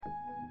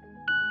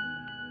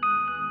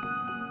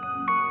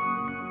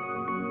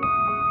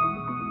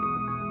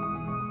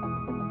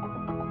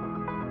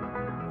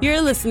You're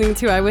listening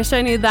to I Wish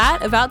I Knew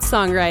That About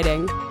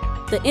Songwriting,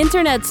 the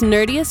internet's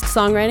nerdiest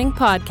songwriting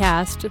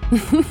podcast.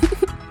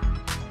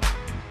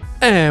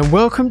 And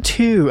welcome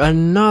to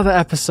another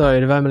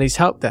episode of Emily's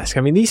Helpdesk. I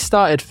mean, these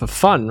started for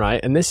fun, right?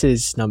 And this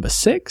is number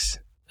 6.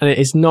 And it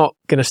is not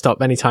going to stop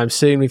anytime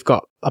soon. We've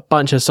got a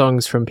bunch of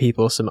songs from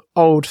people, some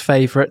old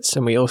favorites,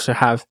 and we also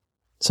have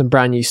some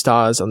brand new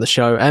stars on the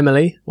show.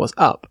 Emily, what's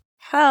up?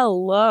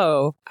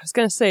 Hello. I was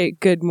going to say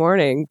good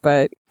morning,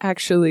 but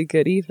actually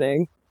good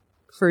evening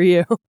for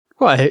you.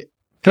 What?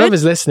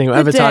 Whoever's listening,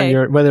 whatever time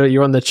you're, whether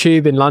you're on the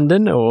tube in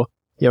London or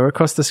you're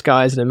across the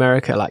skies in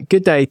America, like,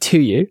 good day to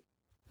you.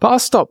 But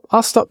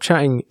I'll stop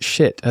chatting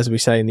shit, as we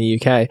say in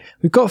the UK.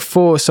 We've got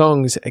 4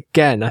 songs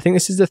again. I think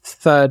this is the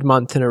 3rd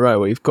month in a row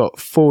where we've got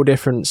 4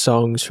 different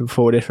songs from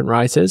 4 different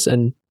writers,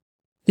 and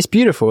it's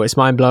beautiful. It's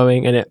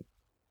mind-blowing, and it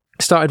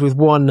started with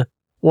one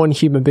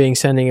human being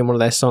sending in one of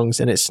their songs,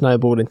 and it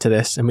snowballed into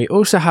this. And we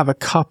also have a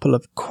couple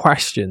of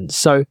questions.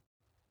 So,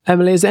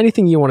 Emily, is there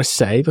anything you want to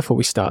say before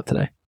we start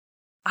today?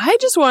 I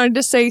just wanted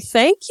to say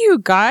thank you,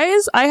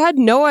 guys. I had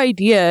no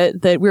idea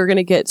that we were going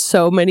to get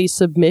so many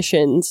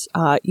submissions.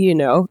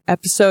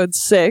 Episode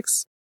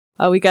 6.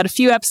 We got a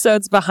few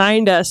episodes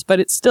behind us, but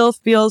it still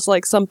feels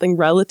like something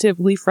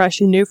relatively fresh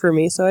and new for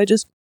me. So I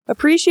just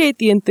appreciate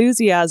the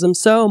enthusiasm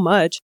so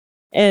much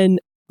and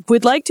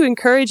would like to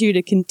encourage you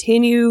to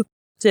continue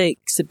to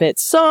submit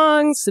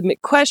songs,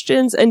 submit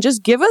questions, and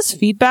just give us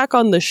feedback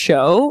on the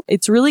show.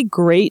 It's really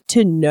great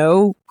to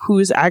know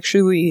who's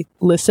actually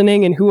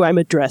listening and who I'm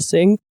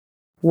addressing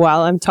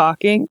while I'm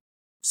talking.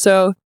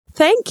 So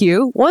thank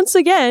you once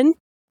again,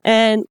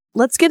 and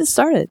let's get it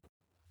started.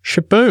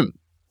 Shaboom.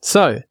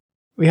 So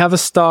we have a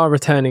star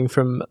returning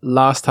from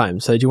last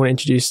time. So do you want to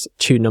introduce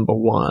tune number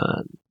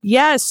 1?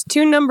 Yes,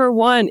 tune number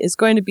 1 is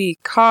going to be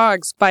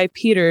Cogs by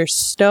Peter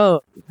Stone,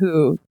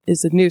 who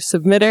is a new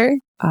submitter.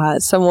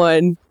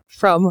 Someone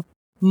from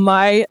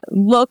my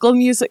local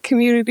music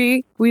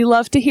community. We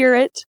love to hear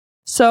it.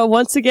 So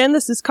once again,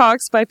 this is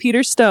Cogs by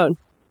Peter Stone.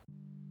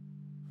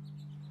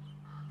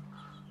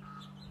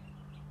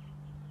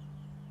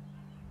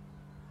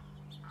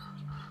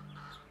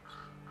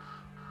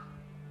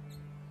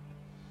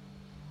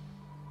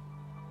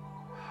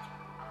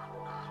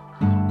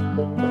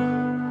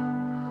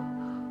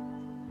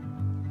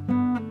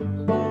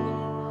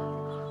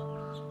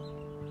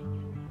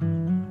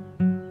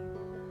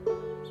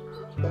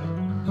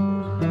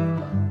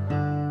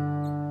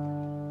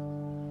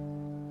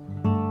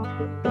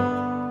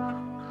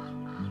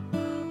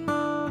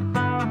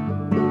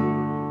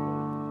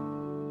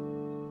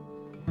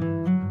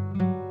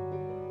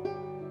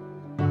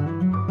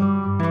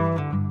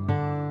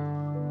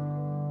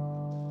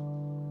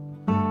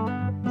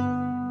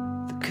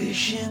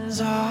 Cushions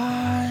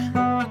on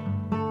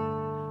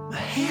my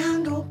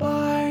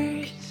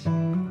handlebars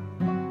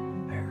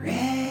are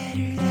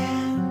redder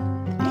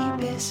than the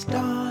deepest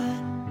dawn.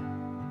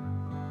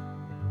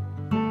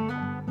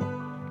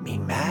 Me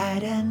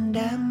mad and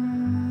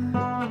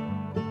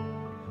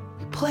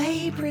we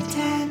play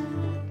pretend.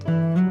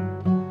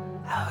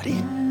 Out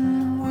in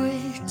the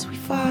woods we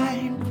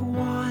find the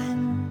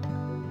wand.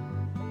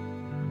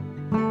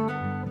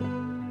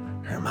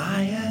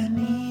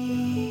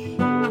 Hermione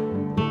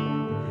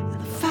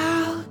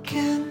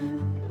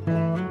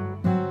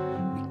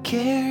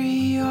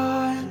carry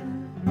on,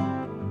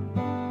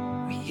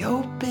 we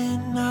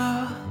open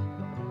up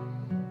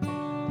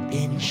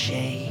in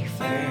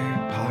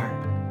Schaefer Park.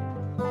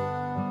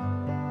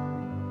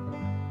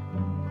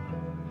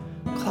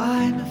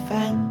 Climb a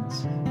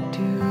fence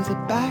to the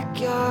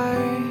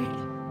backyard.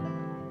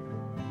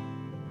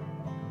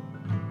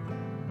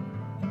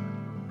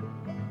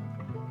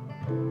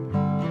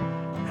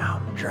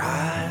 Now I'm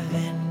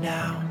driving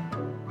down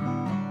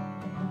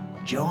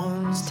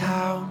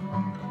Jonestown,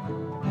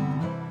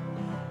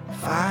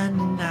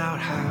 finding out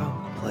how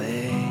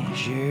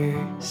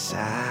pleasure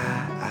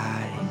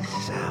size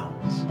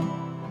sounds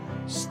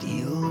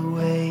steal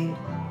away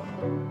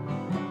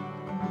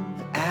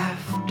the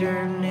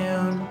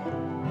afternoon.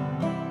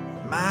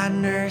 My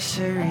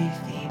nursery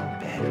themed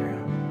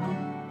bedroom,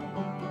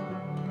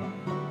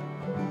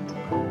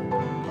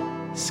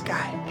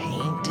 sky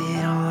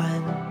painted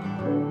on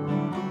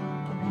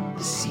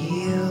the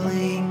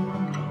ceiling,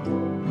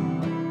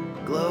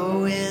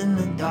 glow in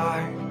the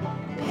dark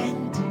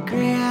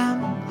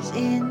pentagrams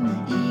in the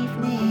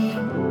evening.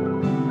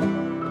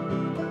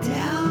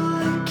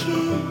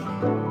 Delicate,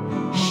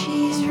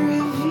 she's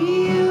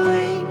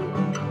revealing.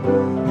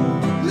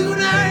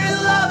 Lunar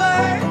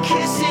lover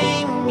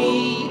kissing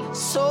me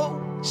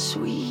so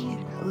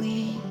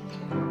sweetly.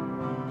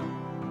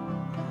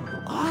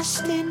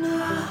 Lost in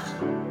a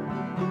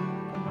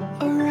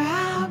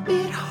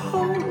rabbit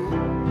hole.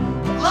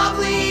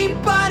 Lovely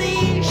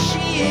buddy,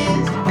 she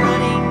is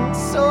running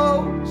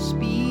so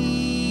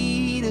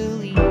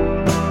speedily.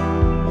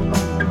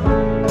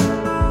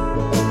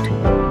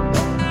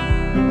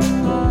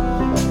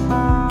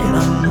 And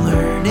I'm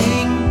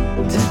learning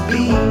to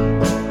be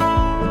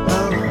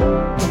alone.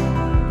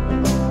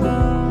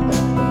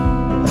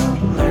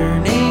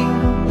 Learning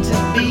to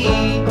be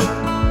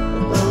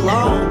alone.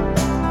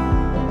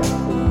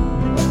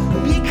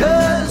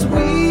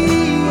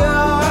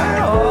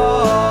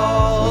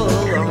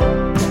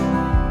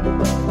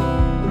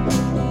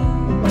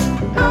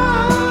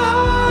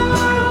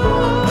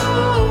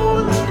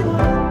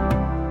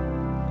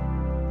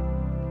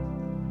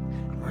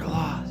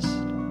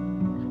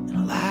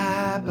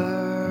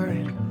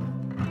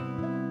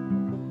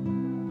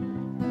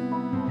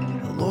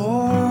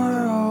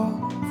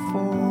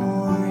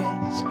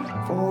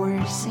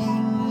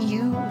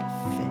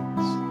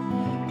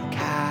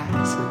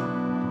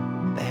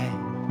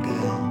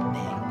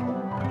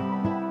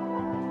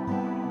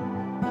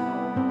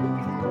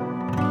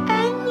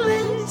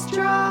 Endless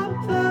drop,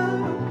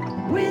 the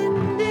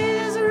wind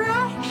is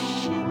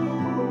rushing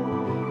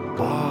in,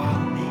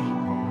 balmy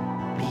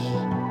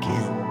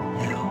Beacon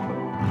Hill.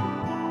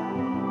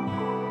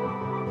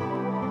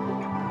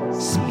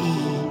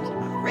 Speed,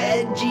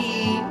 red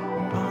Jeep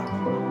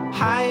on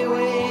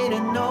highway to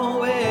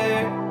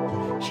nowhere.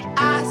 She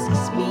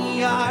asks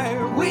me,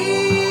 are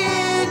we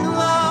in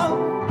love?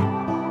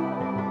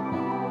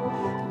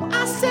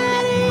 I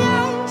said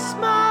yes,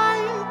 my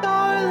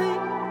darling,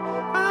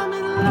 I'm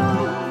in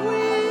love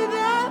with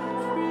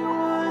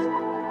everyone.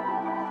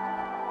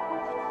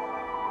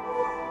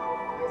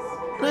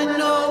 I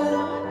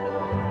know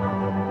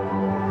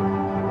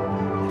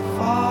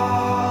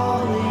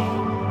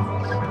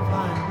falling's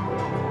fun.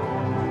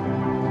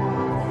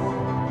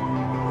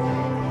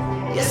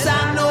 Yes,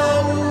 I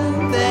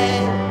know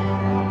that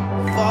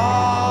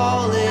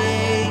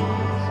falling's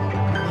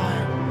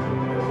fun.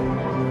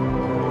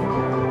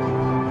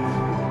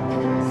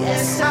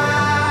 Yes,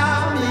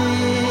 I'm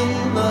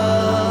in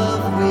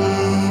love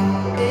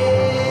with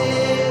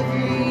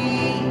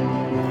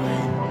everyone.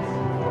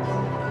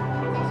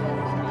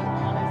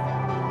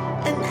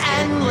 An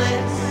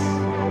endless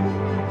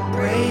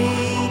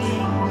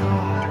braiding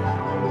cord,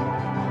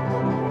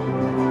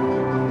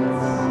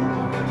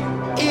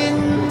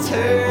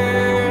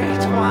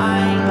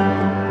 intertwined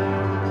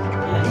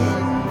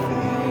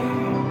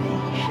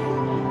information.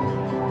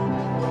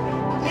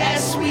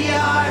 Yes, we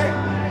are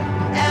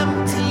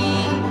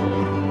empty,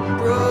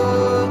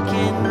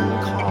 broken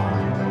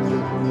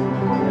cars.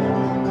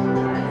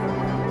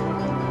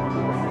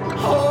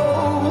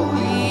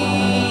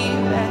 Holy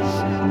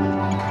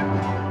vessels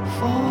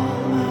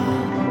full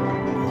of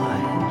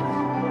blood.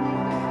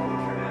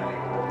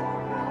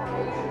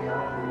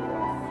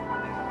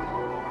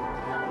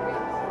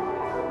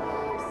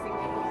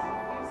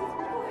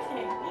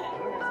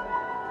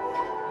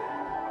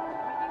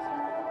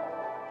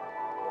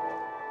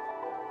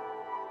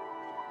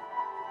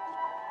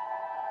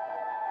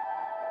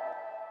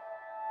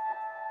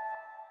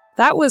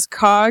 That was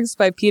Cogs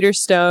by Peter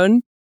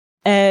Stone.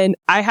 And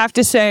I have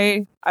to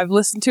say, I've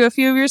listened to a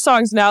few of your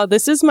songs now.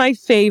 This is my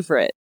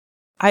favorite.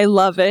 I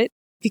love it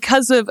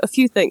because of a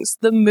few things.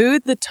 The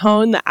mood, the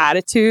tone, the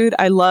attitude.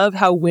 I love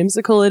how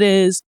whimsical it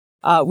is,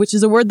 which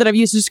is a word that I've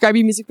used to describe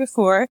your music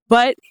before,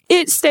 but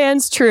it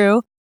stands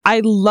true. I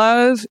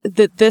love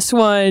that this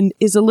one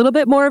is a little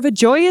bit more of a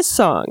joyous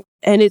song,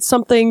 and it's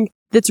something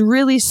that's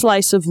really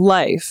slice of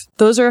life.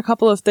 Those are a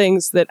couple of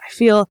things that I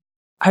feel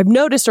I've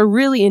noticed are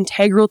really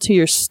integral to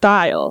your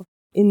style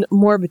in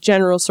more of a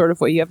general sort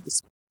of way. You have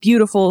this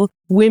beautiful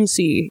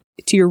whimsy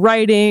to your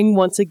writing.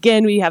 Once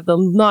again, we have the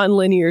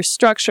nonlinear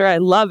structure. I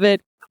love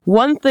it.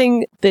 One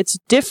thing that's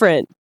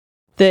different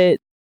that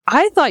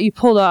I thought you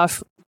pulled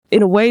off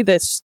in a way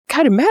that's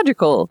kind of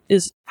magical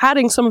is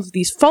adding some of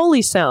these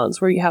Foley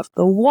sounds where you have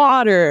the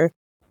water,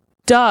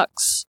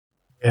 ducks.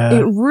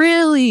 Yeah.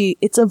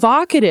 It's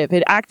evocative.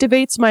 It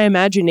activates my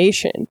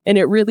imagination, and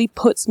it really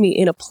puts me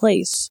in a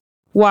place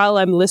while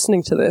I'm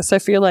listening to this. I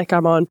feel like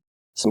I'm on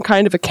some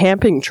kind of a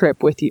camping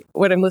trip with you.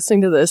 When I'm listening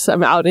to this,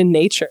 I'm out in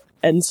nature.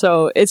 And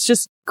so it's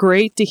just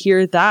great to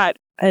hear that.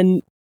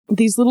 And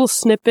these little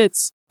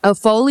snippets of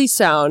Foley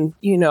sound,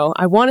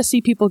 I want to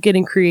see people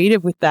getting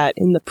creative with that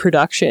in the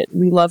production.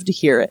 We love to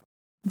hear it.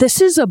 This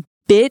is a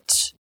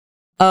bit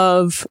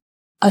of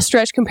a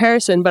stretch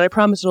comparison, but I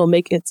promise I'll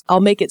make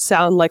it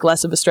sound like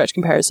less of a stretch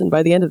comparison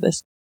by the end of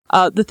this.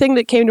 The thing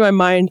that came to my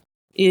mind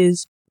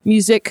is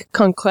musique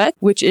concrète,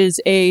 which is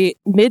a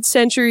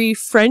mid-century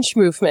French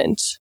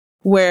movement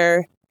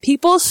where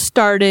people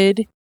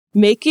started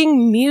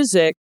making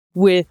music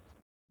with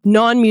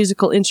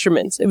non-musical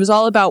instruments. It was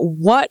all about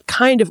what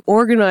kind of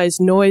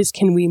organized noise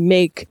can we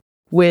make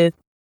with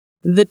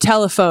the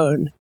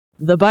telephone,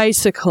 the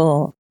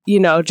bicycle,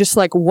 just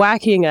like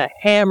whacking a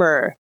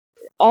hammer,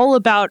 all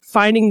about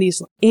finding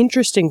these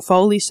interesting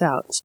Foley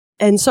sounds.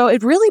 And so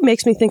it really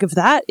makes me think of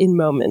that in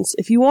moments.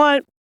 If you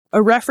want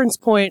a reference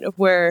point of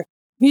where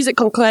musique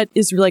concrète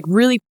is like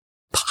really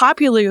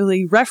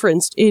popularly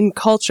referenced in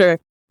culture,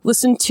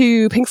 listen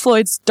to Pink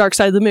Floyd's Dark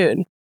Side of the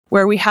Moon,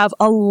 where we have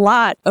a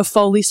lot of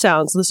Foley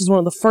sounds. This is one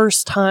of the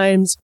first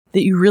times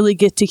that you really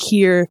get to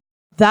hear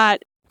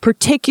that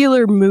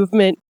particular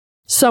movement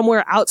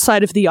somewhere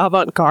outside of the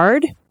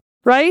avant-garde,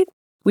 right?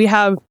 We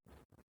have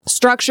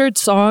structured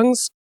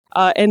songs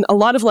and a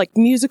lot of like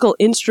musical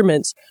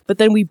instruments, but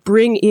then we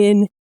bring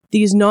in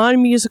these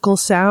non-musical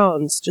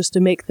sounds just to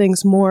make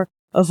things more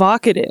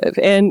evocative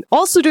and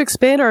also to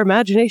expand our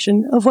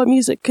imagination of what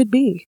music could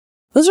be.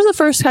 Those are the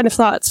first kind of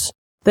thoughts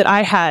that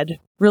I had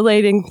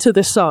relating to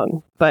this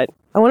song, but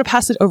I want to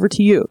pass it over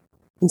to you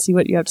and see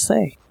what you have to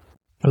say.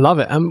 I love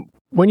it.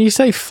 When you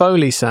say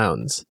Foley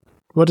sounds,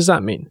 what does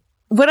that mean?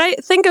 When I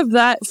think of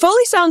that,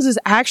 Foley sounds is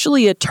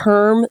actually a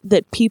term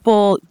that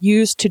people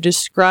use to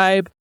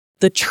describe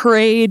the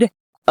trade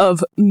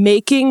of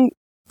making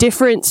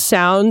different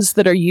sounds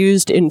that are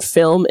used in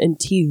film and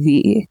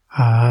TV.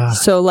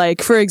 So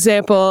like, for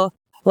example,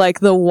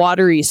 like the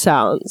watery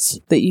sounds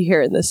that you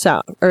hear in this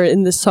sound or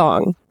in this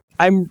song.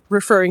 I'm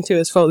referring to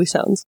as Foley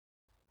sounds.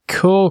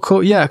 Cool.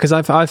 Yeah, because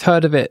I've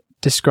heard of it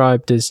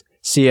described as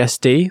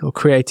CSD or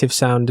creative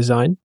sound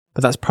design,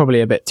 but that's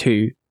probably a bit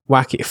too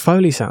wacky.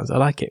 Foley sounds, I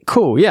like it.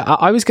 Cool. Yeah,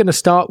 I was going to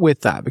start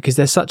with that because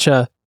there's such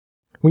a,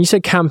 when you say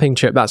camping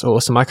trip, that's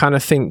awesome. I kind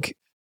of think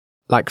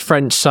like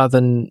French South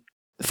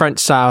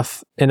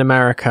in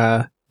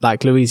America,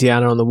 like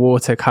Louisiana on the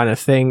water kind of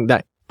thing.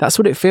 That's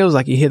what it feels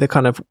like. You hear the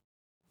kind of,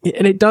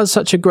 and it does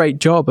such a great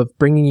job of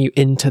bringing you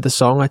into the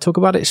song. I talk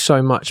about it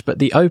so much, but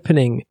the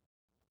opening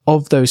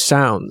of those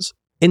sounds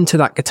into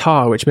that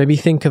guitar, which made me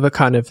think of a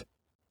kind of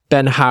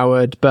Ben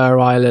Howard, Burr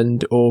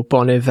Island, or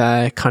Bon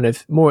Iver kind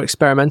of more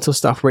experimental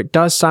stuff, where it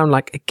does sound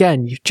like,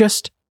 again, you've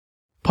just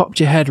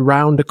popped your head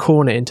round a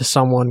corner into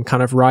someone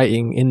kind of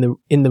writing in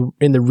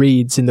the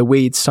reeds, in the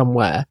weeds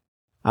somewhere.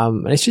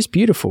 And it's just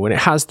beautiful. And it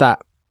has the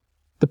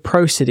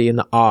prosody and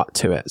the art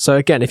to it. So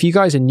again, if you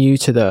guys are new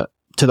to the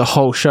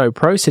whole show,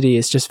 prosody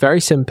is just very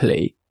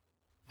simply,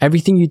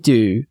 everything you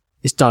do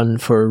is done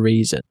for a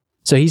reason.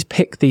 So he's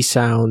picked these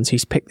sounds,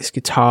 he's picked this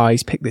guitar,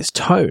 he's picked this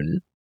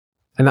tone,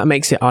 and that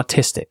makes it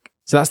artistic.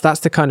 So that's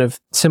the kind of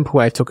simple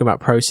way of talking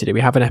about prosody.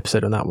 We have an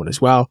episode on that one as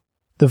well.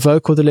 The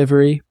vocal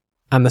delivery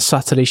and the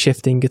subtly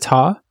shifting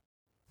guitar.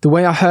 The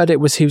way I heard it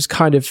was he was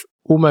kind of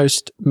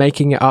almost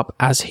making it up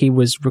as he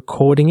was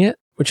recording it,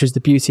 which is the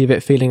beauty of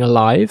it feeling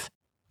alive.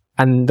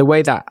 And the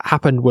way that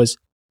happened was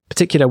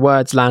particular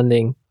words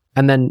landing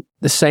and then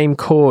the same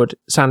chord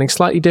sounding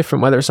slightly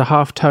different, whether it's a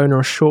half tone or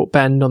a short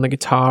bend on the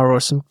guitar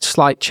or some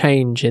slight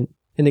change in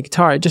the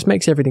guitar. It just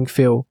makes everything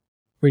feel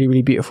really,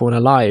 really beautiful and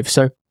alive.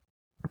 So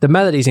the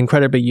melody is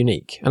incredibly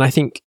unique. And I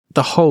think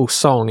the whole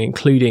song,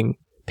 including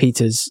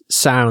Peter's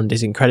sound,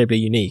 is incredibly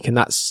unique. And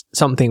that's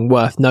something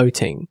worth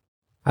noting.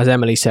 As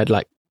Emily said,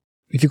 like,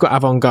 if you've got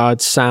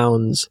avant-garde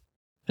sounds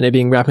and it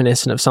being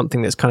reminiscent of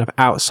something that's kind of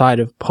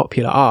outside of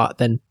popular art,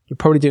 then you're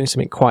probably doing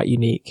something quite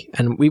unique.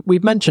 And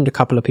we've mentioned a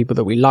couple of people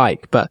that we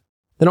like, but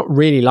they're not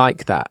really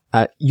like that.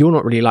 You're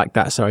not really like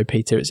that, sorry,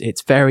 Peter.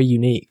 It's very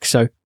unique.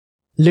 So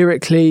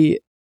lyrically,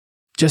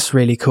 just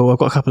really cool. I've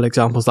got a couple of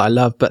examples that I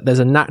love, but there's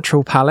a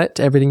natural palette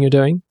to everything you're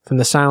doing, from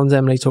the sounds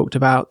Emily talked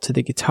about to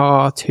the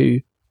guitar to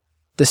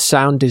the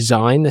sound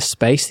design, the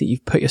space that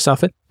you've put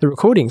yourself in. The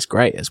recording's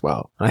great as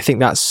well. And I think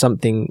that's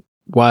something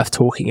worth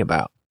talking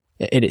about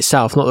in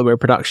itself. Not that we're a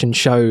production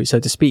show, so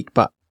to speak,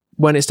 but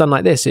when it's done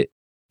like this, it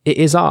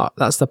is art.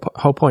 That's the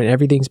whole point.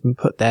 Everything's been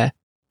put there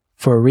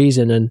for a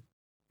reason. And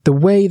the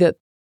way that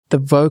the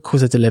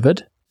vocals are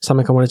delivered,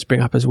 something I wanted to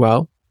bring up as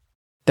well,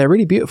 they're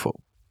really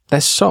beautiful. They're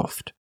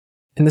soft.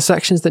 In the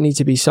sections that need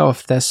to be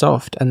soft, they're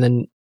soft. And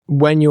then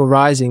when you're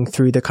rising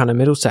through the kind of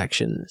middle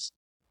sections,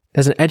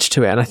 there's an edge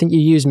to it. And I think you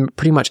use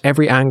pretty much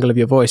every angle of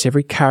your voice,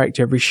 every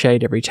character, every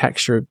shade, every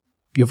texture of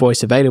your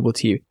voice available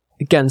to you.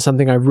 Again,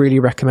 something I really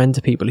recommend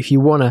to people. If you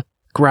want to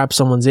grab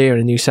someone's ear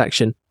in a new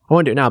section, I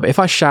won't do it now, but if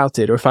I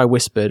shouted or if I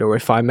whispered or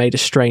if I made a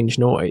strange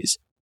noise,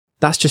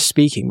 that's just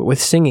speaking. But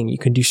with singing, you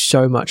can do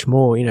so much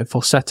more,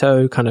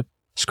 falsetto, kind of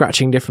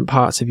scratching different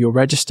parts of your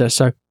register.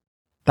 So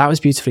that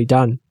was beautifully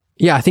done.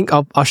 Yeah, I think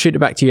I'll shoot it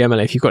back to you,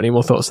 Emily, if you've got any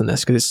more thoughts on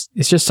this, because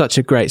it's just such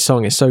a great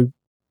song. It's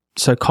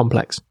so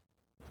complex.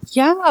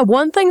 Yeah,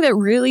 one thing that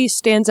really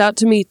stands out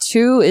to me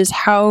too is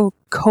how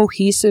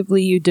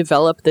cohesively you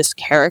develop this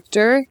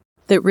character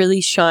that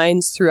really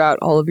shines throughout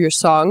all of your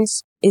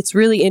songs. It's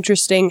really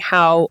interesting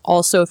how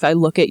also, if I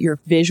look at your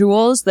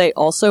visuals, they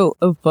also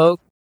evoke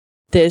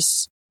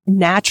this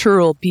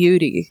natural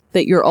beauty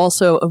that you're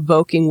also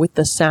evoking with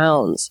the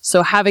sounds.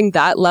 So having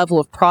that level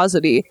of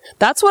prosody,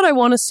 that's what I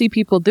want to see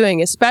people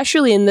doing,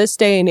 especially in this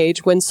day and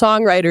age when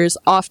songwriters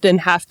often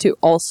have to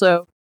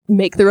also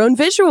make their own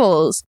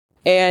visuals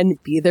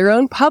and be their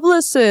own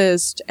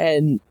publicist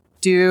and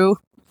do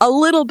a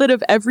little bit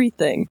of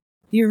everything.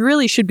 You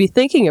really should be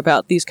thinking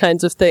about these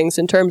kinds of things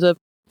in terms of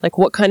like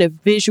what kind of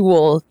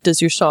visual does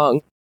your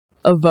song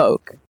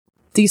evoke?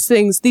 These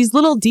things, these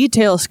little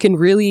details can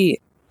really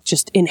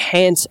just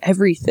enhance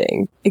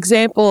everything.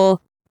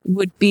 Example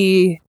would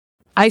be,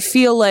 I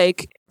feel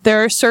like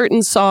there are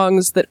certain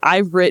songs that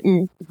I've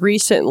written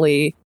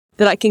recently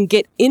that I can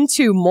get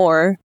into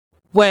more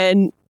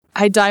when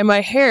I dye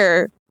my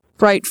hair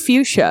bright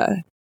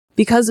fuchsia,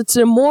 because it's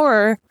a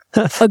more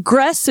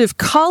aggressive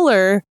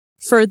color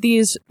for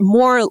these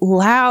more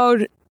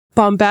loud,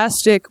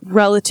 bombastic,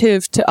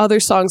 relative to other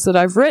songs that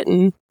I've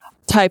written,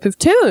 type of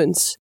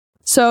tunes.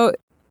 So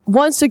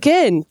once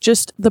again,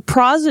 just the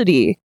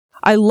prosody.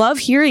 I love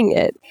hearing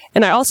it.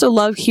 And I also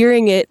love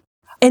hearing it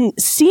and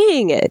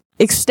seeing it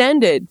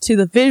extended to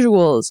the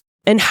visuals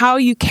and how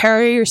you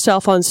carry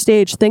yourself on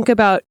stage. Think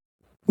about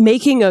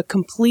making a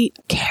complete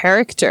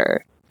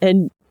character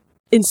and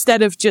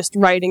instead of just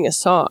writing a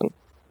song.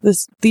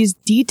 These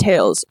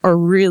details are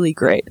really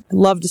great. I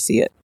love to see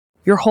it.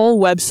 Your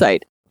whole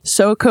website,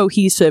 so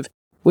cohesive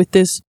with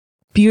this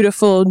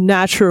beautiful,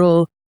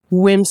 natural,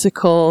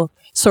 whimsical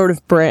sort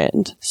of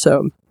brand.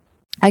 So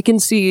I can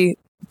see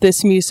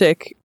this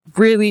music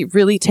really,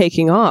 really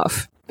taking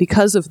off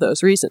because of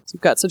those reasons.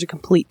 You've got such a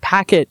complete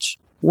package.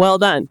 Well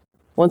done.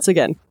 Once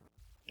again.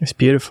 It's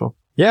beautiful.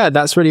 Yeah,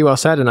 that's really well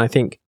said. And I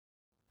think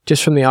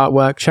just from the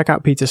artwork, check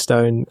out Peter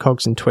Stone,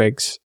 Cogs and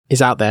Twigs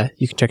is out there.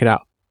 You can check it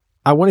out.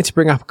 I wanted to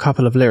bring up a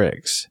couple of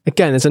lyrics.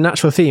 Again, there's a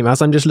natural theme.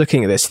 As I'm just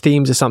looking at this,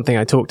 themes are something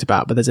I talked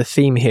about, but there's a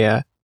theme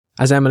here.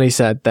 As Emily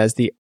said, there's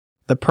the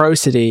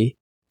prosody,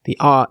 the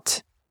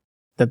art,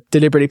 the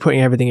deliberately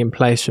putting everything in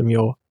place from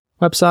your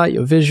website,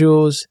 your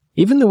visuals,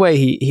 even the way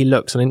he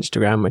looks on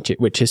Instagram,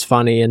 which is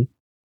funny. And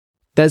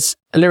there's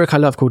a lyric I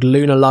love called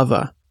Lunar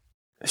Lover.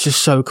 It's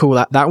just so cool.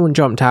 That one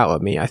jumped out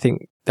at me. I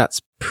think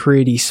that's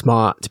pretty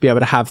smart to be able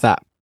to have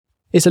that.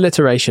 It's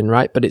alliteration,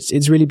 right? But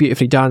it's really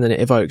beautifully done, and it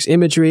evokes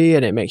imagery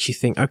and it makes you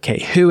think,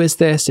 okay, who is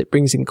this? It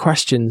brings in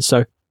questions.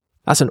 So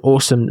that's an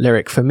awesome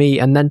lyric for me.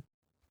 And then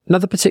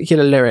another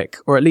particular lyric,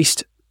 or at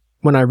least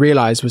when I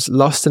realized, was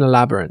Lost in a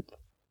Labyrinth.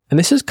 And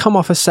this has come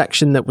off a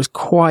section that was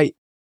quite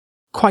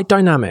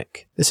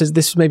dynamic. This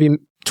was maybe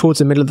towards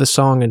the middle of the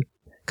song and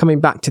coming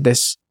back to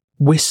this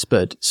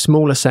whispered,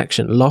 smaller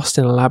section, Lost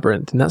in a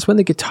Labyrinth. And that's when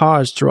the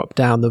guitars drop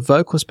down, the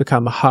vocals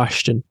become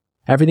hushed, and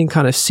everything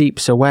kind of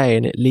seeps away,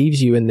 and it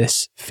leaves you in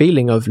this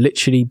feeling of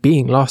literally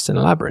being lost in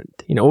a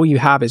labyrinth. You know, all you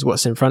have is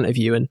what's in front of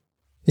you. And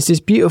it's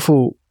this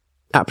beautiful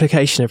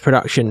application of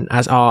production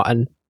as art.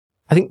 And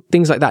I think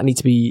things like that need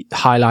to be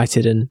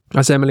highlighted. And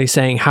as Emily's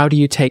saying, how do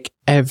you take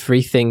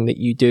everything that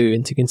you do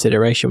into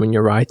consideration when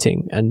you're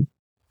writing and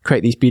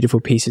create these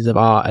beautiful pieces of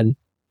art? And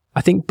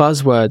I think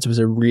buzzwords was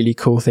a really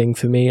cool thing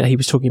for me. He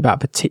was talking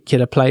about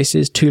particular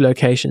places, 2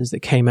 locations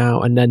that came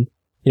out, and then,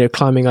 you know,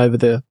 climbing over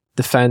the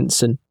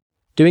fence and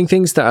doing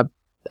things that are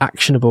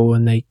actionable,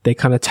 and they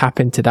kind of tap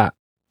into that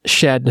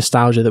shared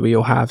nostalgia that we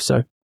all have.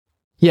 So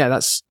yeah,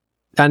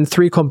 and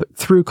through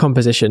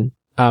composition,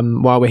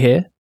 while we're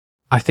here,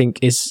 I think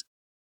is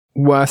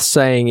worth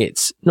saying.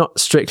 It's not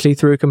strictly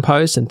through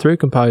composed, and through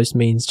composed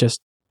means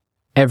just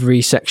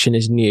every section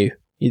is new.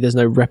 There's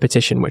no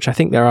repetition, which I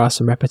think there are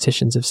some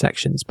repetitions of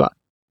sections, but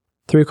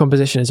through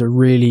composition is a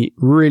really,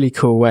 really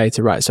cool way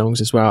to write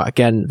songs as well.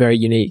 Again, very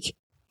unique,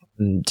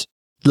 and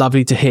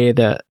lovely to hear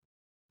the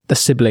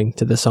sibling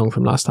to the song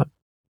from last time.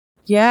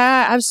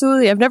 Yeah,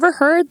 absolutely. I've never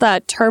heard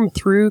that term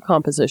through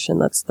composition.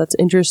 That's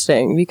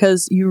interesting,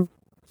 because you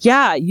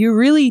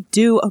really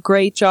do a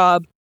great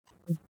job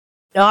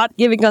not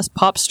giving us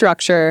pop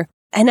structure.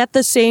 And at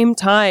the same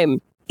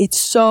time, it's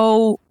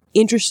so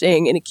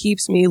interesting, and it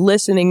keeps me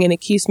listening, and it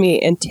keeps me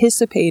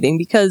anticipating,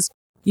 because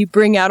you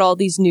bring out all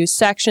these new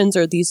sections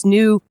or these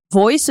new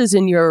voices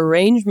in your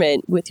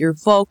arrangement with your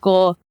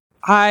vocal.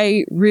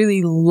 I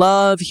really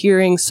love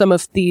hearing some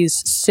of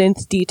these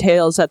synth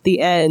details at the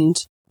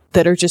end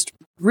that are just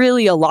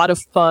really a lot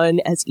of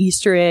fun as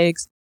Easter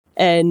eggs.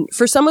 And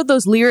for some of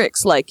those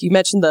lyrics, like you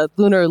mentioned the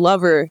Lunar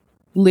Lover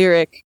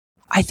lyric,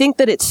 I think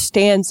that it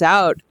stands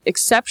out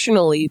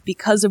exceptionally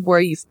because of where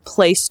you've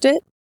placed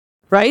it,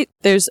 right?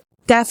 There's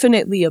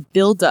definitely a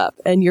build-up,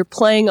 and you're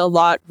playing a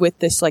lot with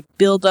this like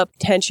build-up,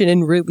 tension,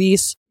 and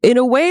release in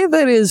a way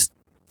that is,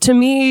 to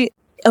me,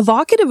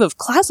 evocative of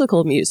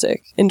classical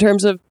music in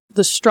terms of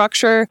the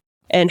structure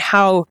and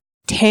how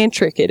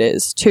tantric it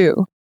is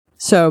too.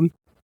 So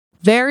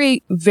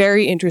very,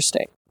 very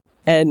interesting.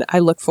 And I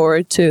look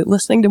forward to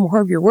listening to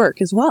more of your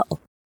work as well.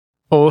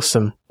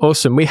 Awesome.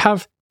 We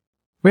have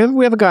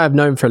a guy I've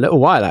known for a little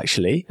while,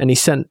 actually, and he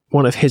sent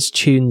one of his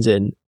tunes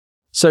in.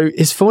 So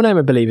his full name,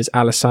 I believe, is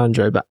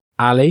Alessandro, but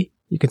Ali,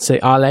 you can say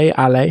Ale,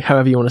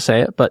 however you want to say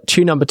it. But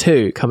tune number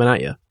 2 coming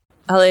at you.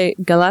 Ale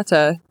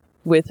Galata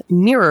with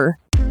Nearer.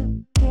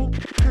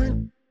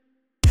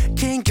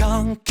 King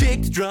Kong,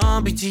 kick the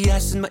drum,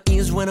 BTS in my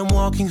ears when I'm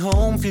walking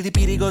home. Feel the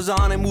beat, it goes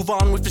on and move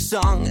on with the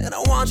song. And I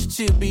want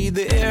you to be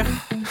there.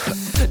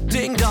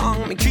 Ding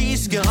dong, my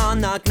key's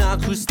gone. Knock knock,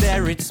 who's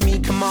there? It's me,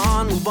 come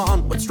on, move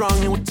on. What's wrong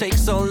and what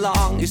takes so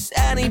long? Is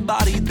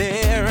anybody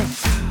there?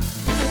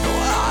 No,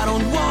 I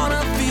don't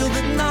wanna feel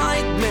the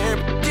nightmare,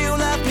 but you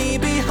left me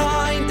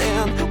behind.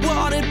 And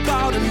what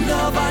about the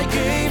love I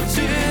gave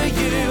to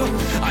you?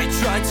 I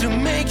tried to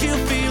make you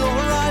feel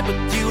alright,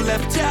 but you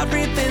left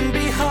everything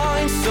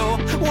behind. So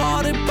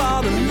what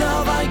about the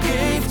love I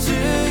gave to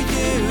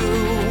you?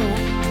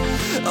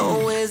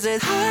 Oh, is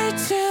it hard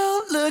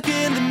to look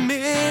in the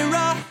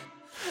mirror?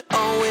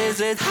 Oh,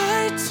 is it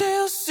hard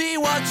to see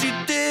what you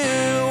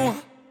do?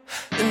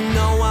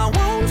 No, I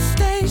won't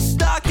stay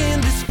stuck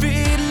in these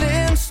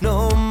feelings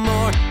no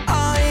more.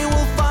 I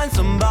will find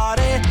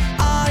somebody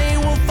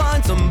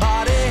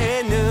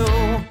new.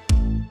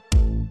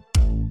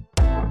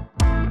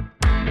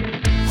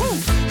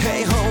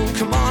 Hey ho,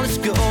 come on, let's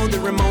go. The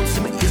remote's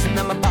in my ears and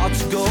I'm about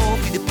to go.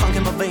 Feel the punk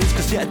in my veins,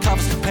 cause yeah, it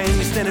covers the pain.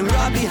 You're standing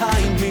right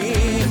behind me.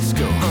 Let's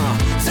go.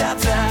 Tap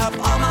tap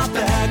on my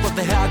back. What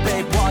the heck,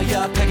 babe, while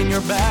you're packing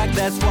your bag?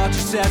 That's what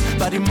you said,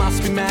 but you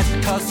must be mad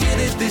cause you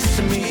did this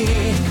to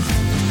me.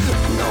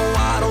 No,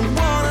 I don't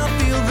wanna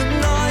feel the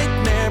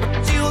nightmare,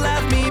 but you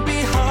left me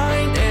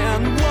behind.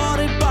 And what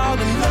about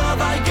the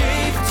love I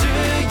gave to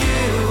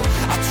you?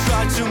 I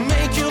tried to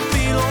make you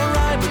feel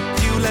alright,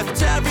 but you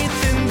left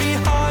everything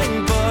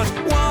behind. But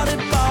what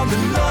about the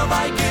love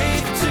I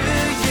gave to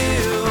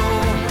you?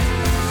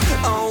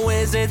 Oh,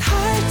 is it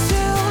hard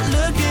to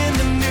look in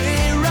the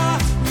mirror?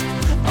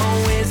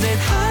 Oh, is it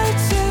hard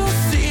to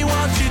see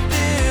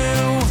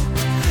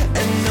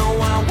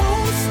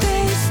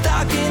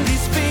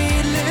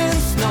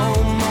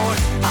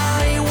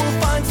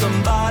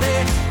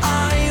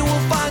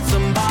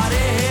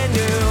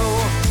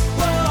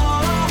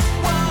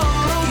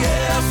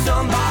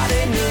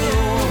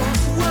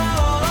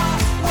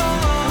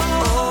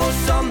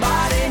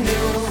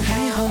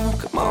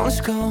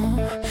go.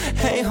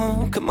 Hey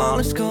ho, come on,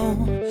 let's go.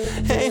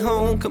 Hey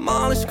ho, come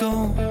on, let's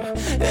go.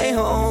 Hey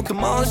ho,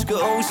 come on, let's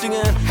go.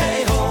 Singing,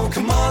 hey ho,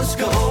 come on, let's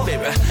go,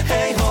 baby.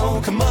 Hey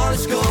ho, come on,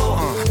 let's go.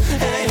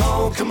 Hey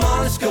ho, come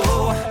on, let's go.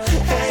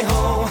 Hey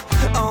ho.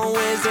 Oh,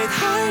 is it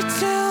hard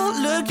to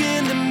look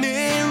in the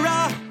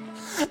mirror?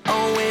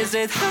 Oh, is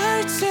it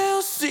hard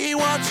to see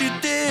what you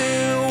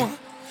do?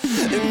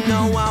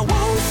 No, I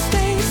won't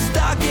stay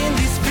stuck in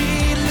these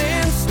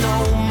feelings no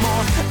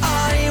more.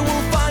 I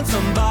will find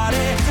somebody.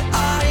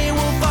 I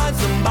will find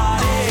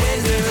somebody. Oh,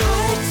 is it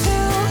hard to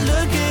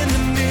look in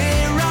the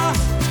mirror?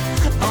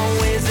 Oh,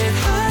 is it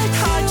hard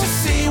to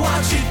see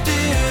what you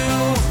do?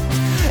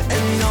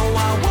 And no,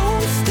 I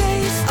won't stay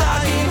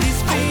stuck in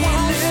these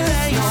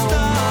feelings no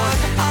more.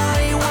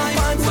 I will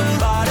find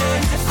somebody.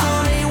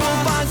 I will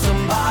find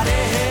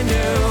somebody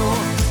new.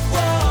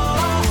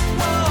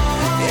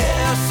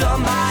 Yeah,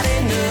 somebody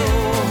new.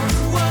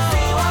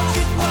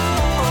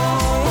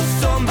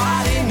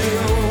 Somebody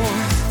new.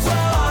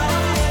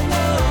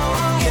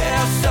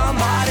 Yeah,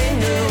 somebody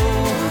new.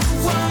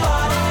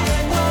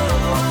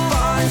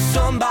 Find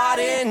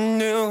somebody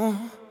new.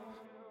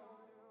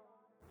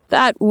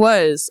 That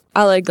was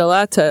Ale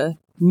Galata,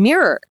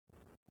 Mirror.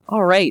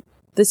 All right.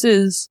 This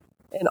is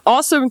an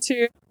awesome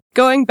tune.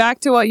 Going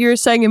back to what you were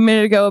saying a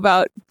minute ago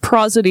about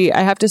prosody,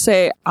 I have to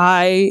say,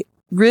 I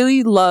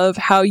really love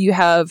how you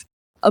have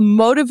a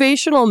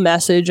motivational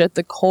message at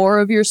the core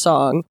of your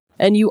song,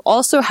 and you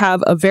also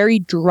have a very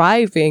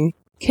driving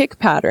kick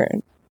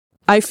pattern.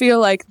 I feel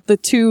like the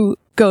two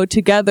go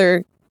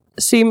together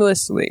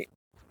seamlessly.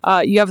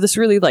 You have this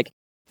really like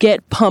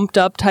get pumped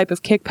up type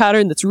of kick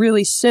pattern that's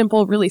really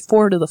simple, really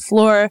forward to the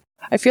floor.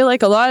 I feel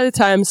like a lot of the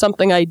time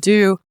something I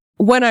do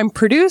when I'm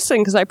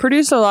producing, because I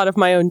produce a lot of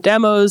my own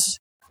demos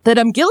that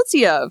I'm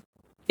guilty of,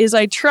 is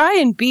I try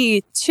and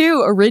be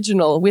too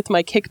original with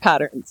my kick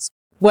patterns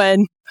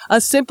when a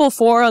simple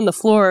 4 on the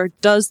floor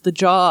does the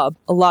job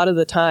a lot of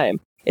the time,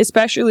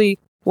 especially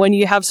when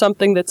you have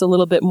something that's a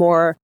little bit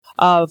more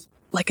of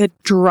like a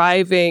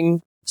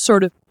driving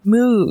sort of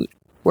mood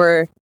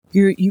where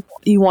you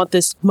want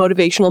this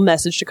motivational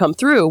message to come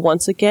through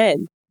once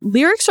again.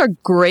 Lyrics are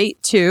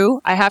great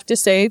too. I have to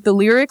say the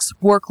lyrics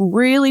work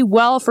really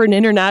well for an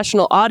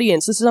international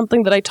audience. This is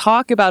something that I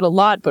talk about a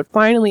lot, but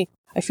finally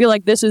I feel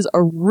like this is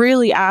a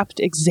really apt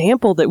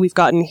example that we've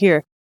gotten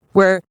here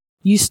where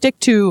you stick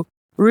to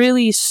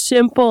really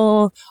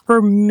simple,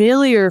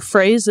 familiar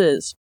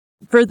phrases.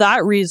 For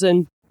that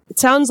reason, it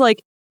sounds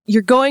like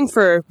you're going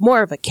for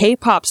more of a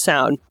K-pop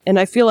sound. And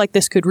I feel like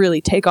this could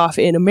really take off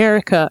in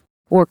America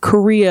or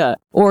Korea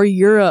or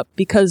Europe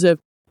because of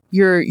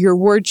your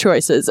word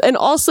choices. And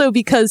also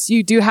because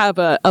you do have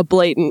a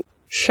blatant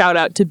shout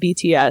out to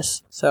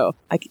BTS. So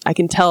I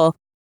can tell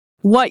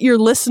what you're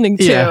listening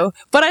to. Yeah.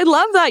 But I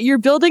love that you're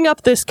building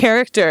up this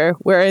character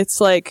where it's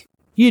like,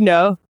 you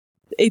know,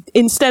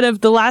 instead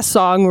of the last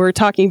song, we're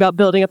talking about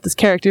building up this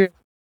character,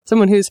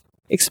 someone who's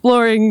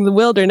exploring the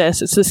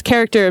wilderness. It's this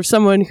character of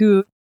someone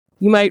who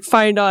you might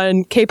find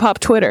on K-pop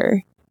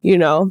Twitter, you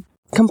know,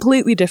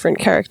 completely different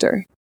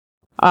character.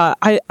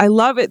 I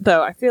love it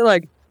though. I feel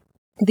like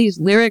these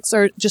lyrics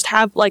are just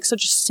have like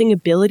such a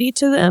singability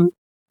to them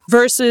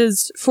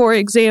versus, for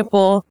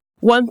example,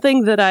 one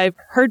thing that I've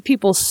heard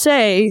people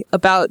say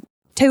about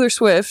Taylor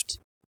Swift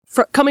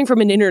coming from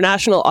an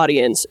international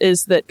audience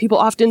is that people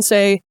often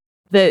say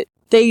that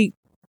they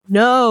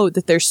know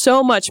that there's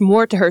so much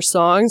more to her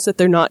songs that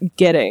they're not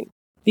getting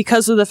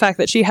because of the fact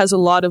that she has a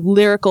lot of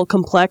lyrical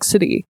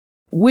complexity,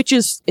 which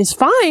is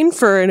fine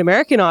for an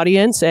American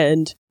audience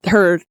and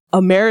her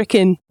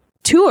American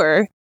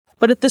tour.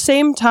 But at the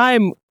same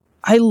time,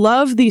 I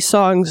love these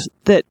songs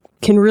that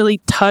can really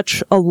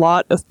touch a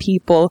lot of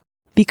people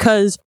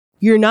because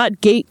you're not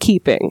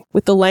gatekeeping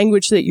with the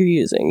language that you're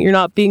using. You're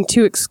not being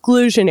too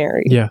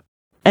exclusionary. Yeah.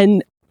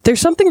 And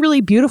there's something really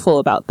beautiful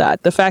about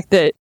that. The fact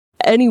that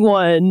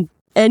anyone,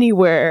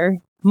 anywhere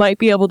might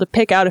be able to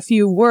pick out a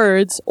few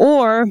words,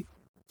 or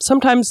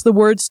sometimes the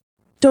words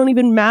don't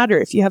even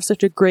matter if you have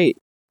such a great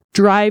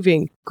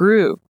driving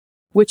groove,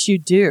 which you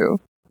do.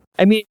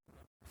 I mean,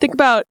 think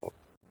about,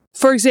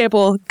 for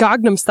example,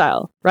 Gangnam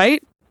Style,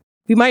 right?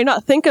 We might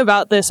not think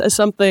about this as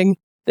something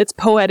that's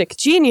poetic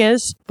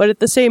genius, but at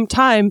the same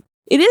time,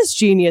 it is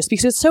genius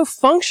because it's so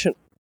functional.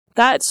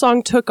 That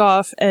song took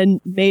off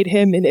and made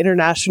him an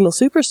international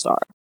superstar.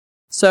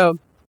 So,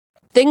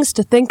 things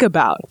to think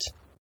about.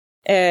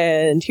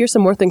 And here's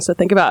some more things to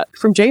think about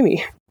from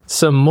Jamie.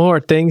 Some more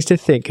things to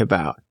think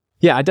about.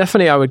 Yeah,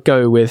 I would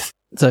go with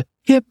the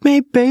hit me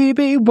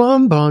baby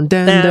one bon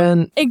dan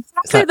dan.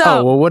 Exactly like, though.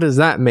 Oh, well, what does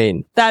that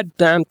mean? That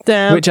dam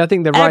dam. Which I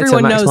think the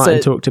writer Max Martin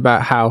talked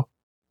about how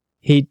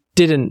he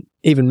didn't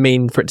even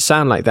mean for it to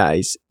sound like that.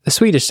 He's a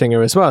Swedish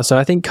singer as well. So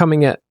I think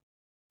coming at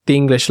the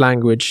English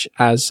language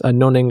as a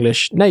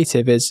non-English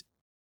native is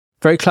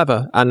very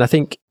clever. And I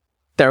think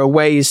there are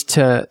ways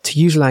to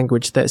use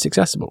language that's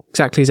accessible,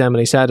 exactly as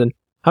Emily said. And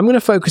I'm going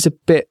to focus a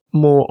bit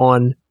more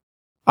on,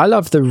 I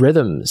love the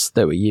rhythms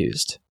that were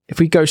used. If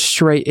we go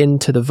straight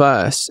into the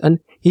verse, and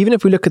even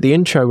if we look at the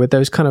intro with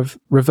those kind of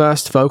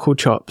reversed vocal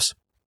chops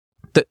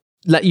that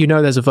let you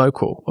know there's a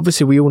vocal.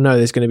 Obviously, we all know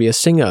there's going to be a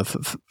singer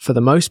for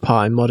the most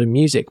part in modern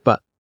music,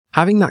 but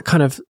having that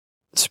kind of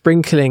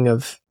sprinkling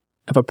of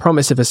a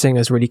promise of a singer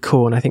is really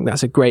cool. And I think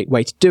that's a great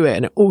way to do it.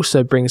 And it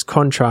also brings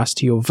contrast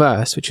to your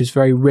verse, which is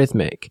very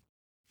rhythmic,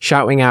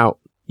 shouting out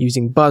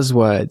using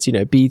buzzwords,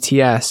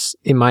 BTS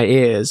in my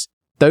ears,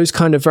 those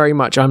kind of very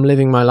much I'm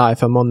living my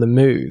life, I'm on the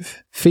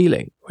move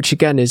feeling, which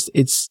again is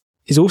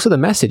also the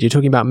message. You're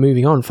talking about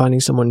moving on, finding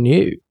someone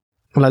new.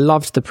 And I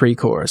loved the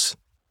pre-chorus.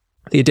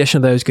 The addition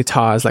of those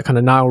guitars, like kind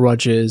of Nile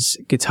Rodgers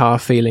guitar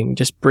feeling,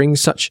 just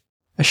brings such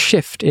a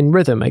shift in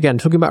rhythm. Again,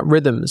 talking about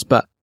rhythms,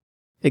 but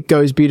it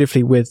goes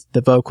beautifully with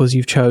the vocals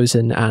you've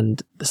chosen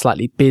and the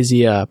slightly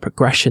busier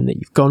progression that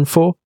you've gone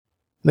for.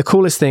 The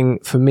coolest thing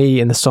for me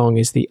in the song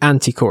is the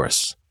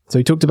anti-chorus. So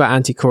we talked about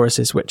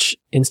anti-choruses, which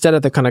instead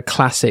of the kind of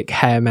classic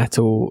hair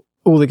metal,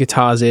 all the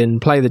guitars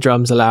in, play the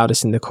drums the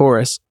loudest in the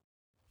chorus,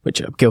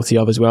 which I'm guilty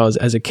of as well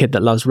as a kid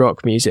that loves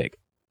rock music.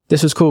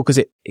 This was cool because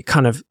it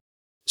kind of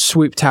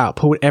swooped out,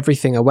 pulled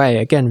everything away.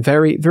 Again,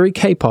 very, very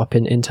K-pop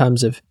in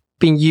terms of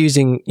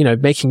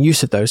making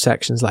use of those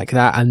sections like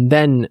that. And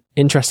then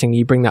interestingly,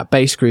 you bring that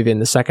bass groove in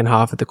the second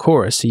half of the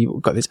chorus. So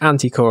you've got this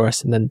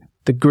anti-chorus and then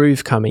the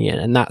groove coming in.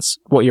 And that's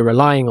what you're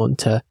relying on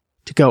to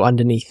go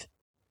underneath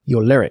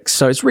your lyrics.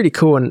 So it's really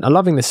cool. And I'm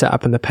loving the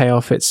setup and the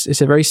payoff.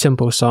 It's a very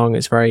simple song.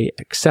 It's very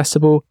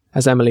accessible,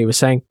 as Emily was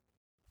saying.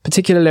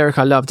 Particular lyric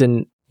I loved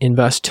in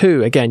verse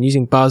 2, again,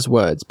 using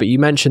buzzwords, but you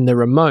mentioned the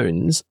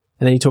Ramones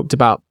and then you talked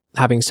about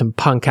having some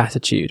punk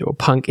attitude or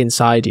punk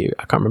inside you.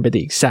 I can't remember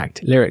the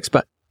exact lyrics,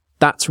 but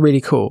that's really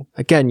cool.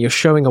 Again, you're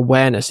showing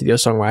awareness of your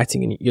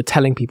songwriting and you're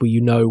telling people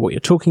you know what you're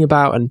talking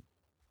about. And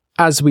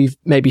as we've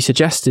maybe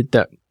suggested,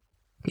 that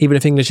even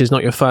if English is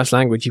not your first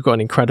language, you've got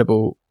an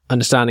incredible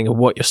understanding of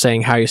what you're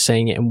saying, how you're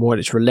saying it, and what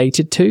it's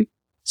related to.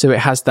 So it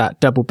has that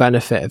double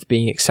benefit of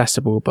being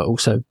accessible, but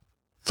also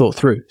thought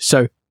through.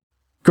 So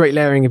great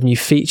layering of new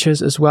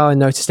features as well. I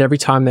noticed every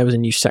time there was a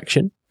new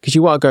section, because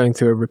you are going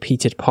through a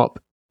repeated pop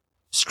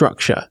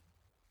structure,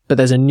 but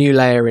there's a new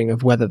layering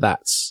of whether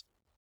that's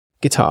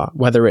guitar,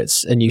 whether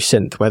it's a new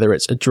synth, whether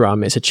it's a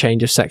drum, it's a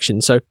change of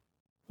section. So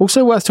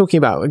also worth talking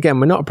about, again,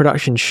 we're not a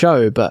production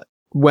show, but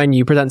when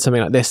you present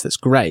something like this that's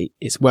great,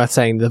 it's worth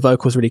saying the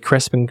vocal's really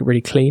crisp and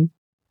really clean.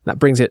 That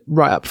brings it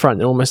right up front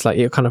and almost like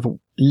it kind of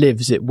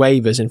it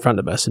wavers in front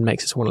of us and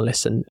makes us want to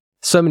listen.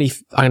 So many,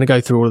 I'm going to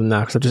go through all of them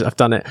now because I've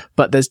done it,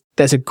 but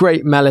there's a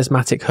great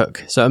melismatic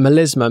hook. So a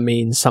melisma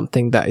means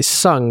something that is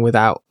sung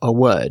without a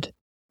word.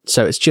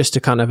 So it's just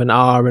a kind of an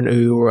R, an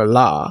oo, or a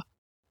la.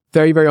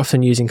 Very, very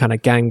often using kind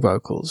of gang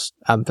vocals,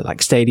 for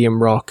like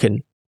stadium rock.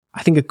 And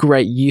I think a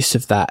great use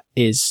of that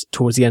is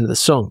towards the end of the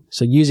song.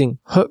 So using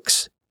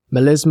hooks,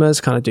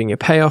 melismas, kind of doing your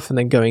payoff and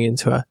then going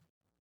into a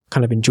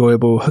kind of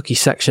enjoyable hooky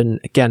section.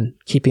 Again,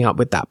 keeping up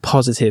with that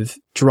positive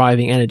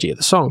driving energy of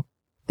the song.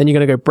 Then you're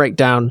going to go break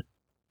down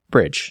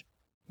bridge,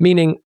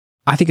 meaning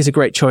I think it's a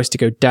great choice to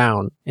go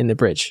down in the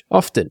bridge.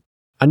 Often,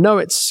 I know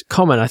it's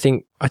common. I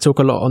think I talk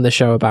a lot on the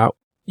show about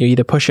you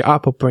either push it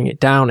up or bring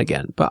it down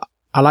again, but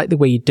I like the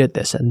way you did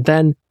this. And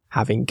then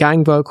having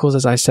gang vocals,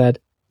 as I said,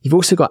 you've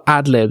also got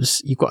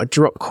ad-libs. You've got a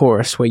drop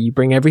chorus where you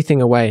bring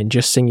everything away and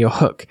just sing your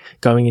hook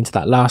going into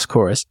that last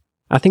chorus.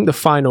 I think the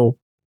final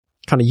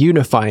kind of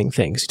unifying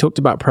things, you talked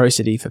about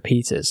prosody for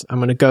Peters. I'm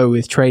going to go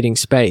with trading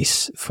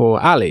space for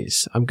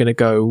Ali's. I'm going to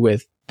go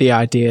with the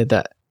idea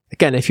that,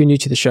 again, if you're new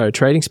to the show,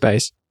 trading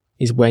space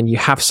is when you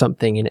have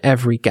something in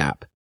every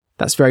gap.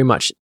 That's very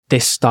much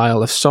this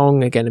style of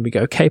song. Again, we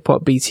go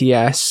K-pop,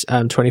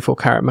 BTS, 24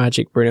 Karat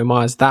Magic, Bruno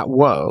Mars, that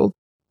world.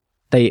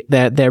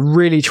 They're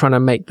really trying to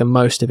make the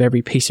most of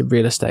every piece of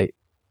real estate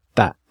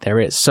that there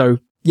is. So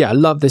yeah, I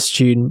love this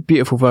tune.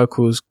 Beautiful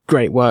vocals,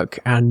 great work,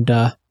 and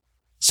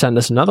send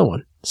us another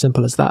one.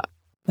 Simple as that.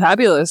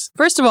 Fabulous.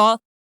 First of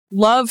all,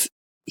 love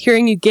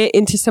hearing you get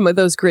into some of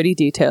those gritty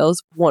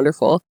details.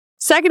 Wonderful.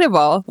 Second of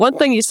all, one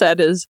thing you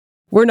said is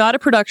we're not a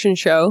production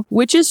show,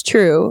 which is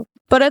true,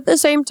 but at the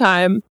same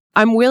time,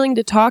 I'm willing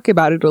to talk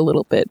about it a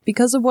little bit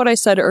because of what I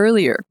said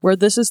earlier, where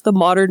this is the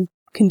modern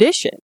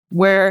condition,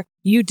 where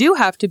you do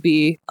have to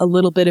be a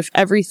little bit of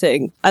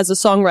everything as a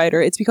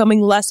songwriter. It's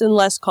becoming less and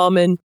less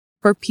common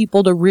for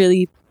people to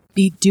really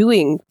be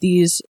doing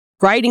these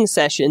writing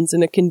sessions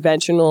in a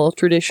conventional,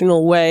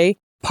 traditional way.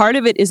 Part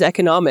of it is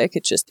economic.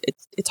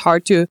 It's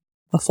hard to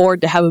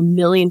afford to have 1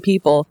 million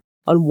people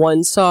on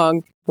one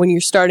song when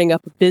you're starting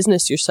up a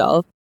business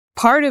yourself.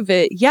 Part of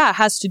it,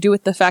 has to do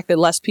with the fact that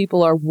less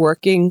people are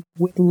working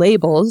with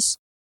labels.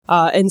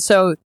 And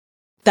so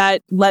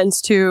that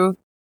lends to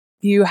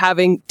you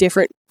having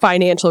different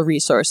financial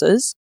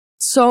resources.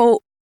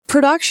 So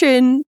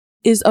production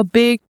is a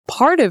big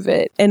part of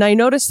it. And I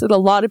noticed that a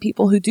lot of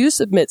people who do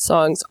submit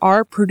songs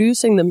are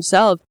producing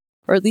themselves,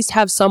 or at least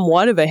have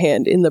somewhat of a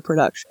hand in the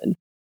production.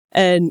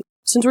 And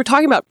since we're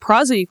talking about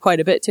prosody quite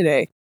a bit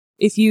today,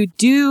 if you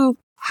do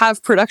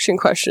have production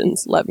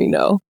questions, let me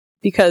know,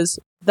 because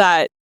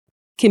that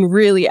can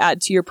really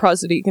add to your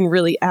prosody, can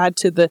really add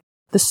to the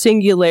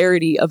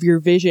singularity of your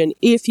vision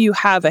if you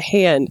have a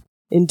hand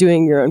in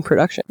doing your own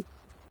production.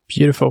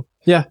 Beautiful.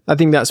 Yeah, I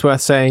think that's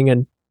worth saying.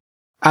 And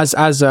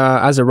as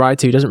a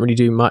writer who doesn't really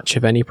do much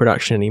of any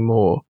production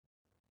anymore,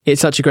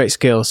 it's such a great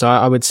skill. So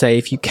I would say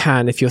if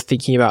you're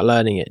thinking about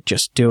learning it,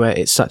 just do it.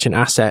 It's such an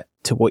asset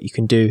to what you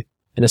can do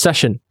in a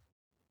session.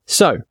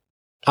 So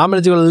I'm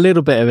going to do a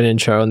little bit of an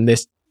intro on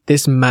this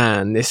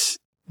man, this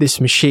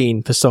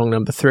machine for song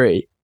number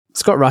 3,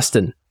 Scott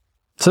Ruston.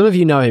 Some of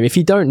you know him. If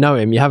you don't know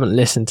him, you haven't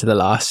listened to the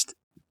last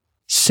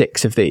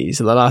 6 of these,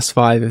 or the last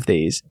 5 of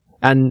these.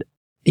 And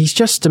he's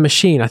just a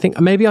machine. I think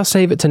maybe I'll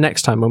save it to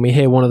next time when we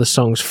hear one of the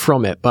songs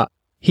from it. But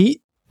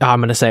I'm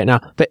going to say it now,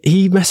 but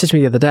he messaged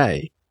me the other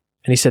day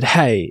and he said,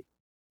 hey,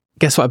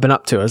 guess what I've been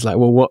up to? I was like,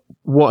 well,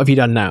 what have you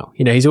done now?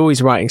 You know, he's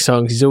always writing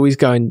songs. He's always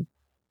going.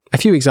 A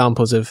few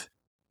examples of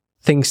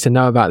things to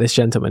know about this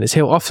gentleman is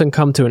he'll often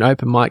come to an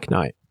open mic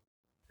night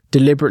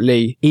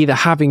deliberately either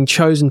having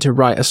chosen to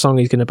write a song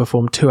he's going to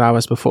perform 2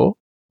 hours before,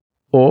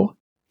 or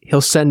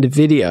he'll send a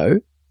video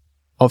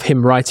of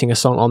him writing a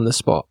song on the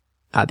spot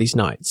at these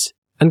nights.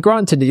 And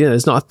granted, you know,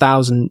 there's not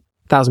 1,000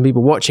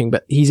 people watching,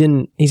 but he's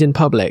in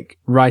public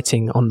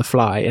writing on the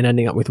fly and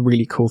ending up with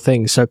really cool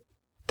things. So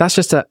that's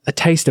just a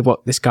taste of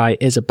what this guy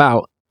is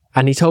about.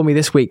 And he told me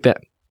this week that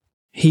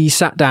he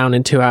sat down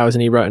in 2 hours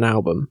and he wrote an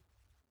album.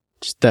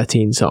 Just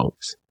 13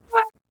 songs.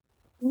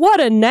 What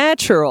a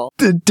natural.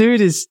 The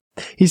dude is,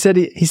 he said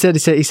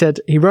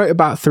he wrote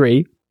about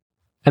 3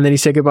 and then he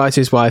said goodbye to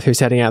his wife who's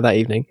heading out that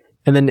evening.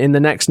 And then in the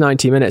next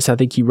 90 minutes, I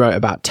think he wrote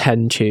about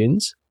 10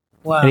 tunes.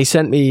 Wow. And he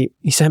sent me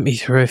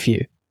through a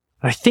few.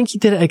 I think he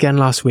did it again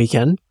last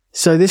weekend.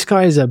 So this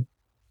guy is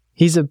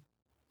he's a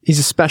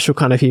special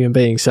kind of human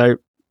being. So I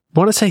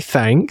want to say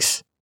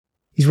thanks.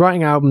 He's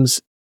writing albums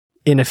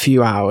in a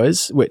few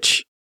hours,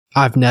 which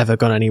I've never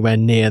gone anywhere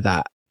near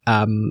that.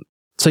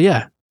 So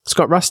yeah,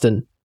 Scott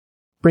Ruston,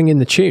 bring in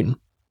the tune.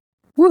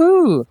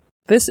 Woohoo!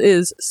 This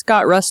is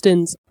Scott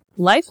Ruston's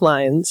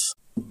Lifelines.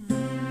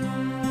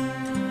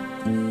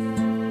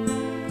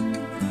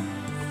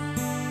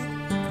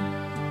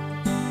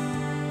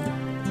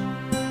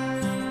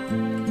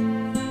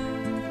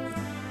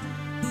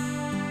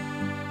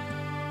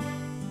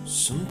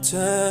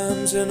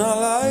 Sometimes in our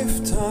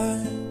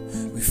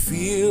lifetime we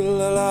feel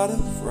a lot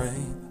of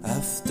rain.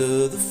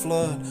 After the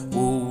flood,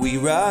 will we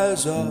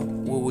rise up?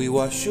 Will we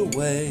wash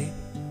away?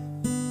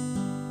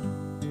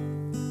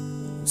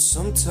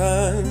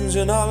 Sometimes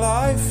in our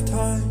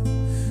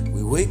lifetime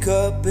we wake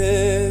up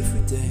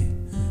every day.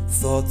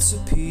 Thoughts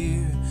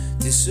appear,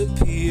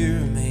 disappear,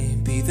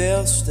 maybe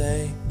they'll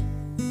stay.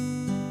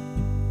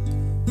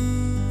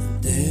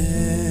 And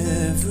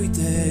every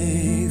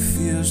day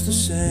feels the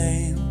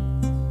same.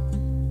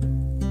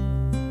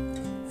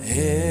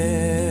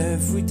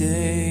 Every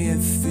day it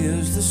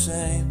feels the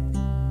same.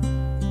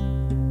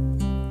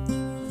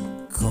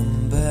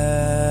 Come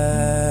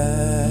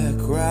back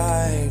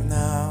right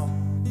now.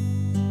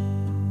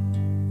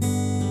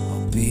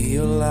 I'll be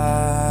a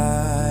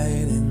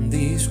light in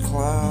these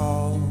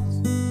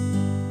clouds.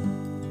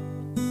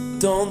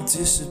 Don't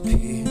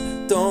disappear,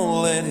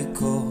 don't let it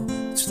go.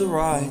 It's the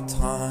right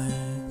time.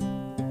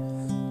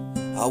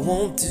 I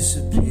won't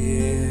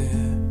disappear.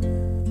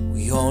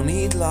 We all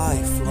need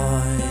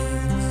lifelines.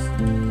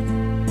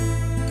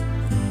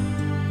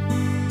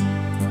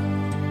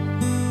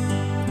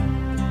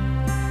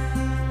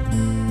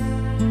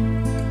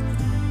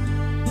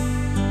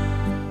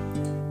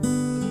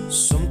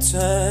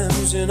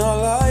 Sometimes in our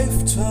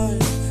lifetime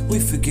we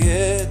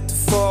forget to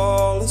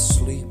fall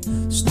asleep.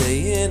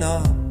 Staying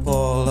up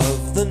all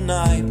of the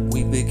night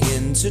we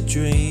begin to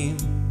dream.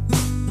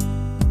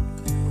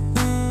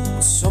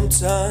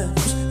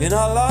 Sometimes in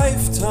our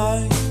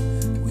lifetime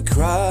we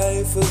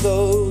cry for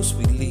those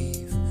we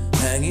leave.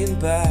 Hanging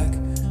back,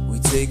 we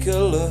take a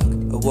look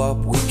at what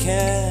we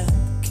can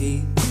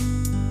keep.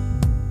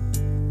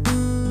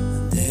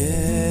 And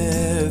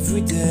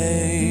every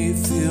day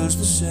feels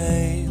the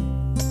same.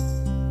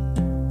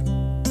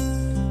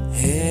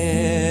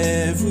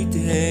 Every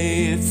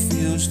day it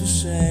feels the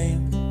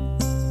same.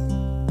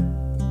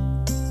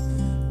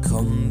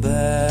 Come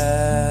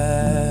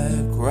back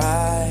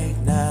right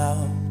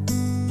now.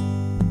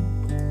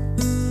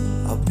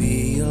 I'll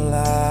be a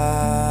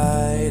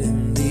light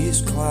in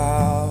these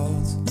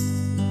clouds.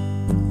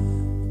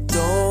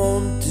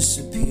 Don't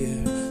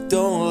disappear,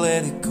 don't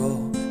let it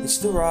go. It's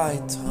the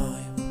right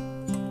time.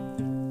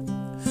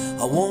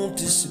 I won't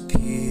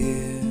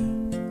disappear.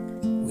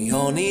 We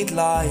all need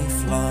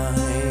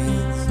lifelines.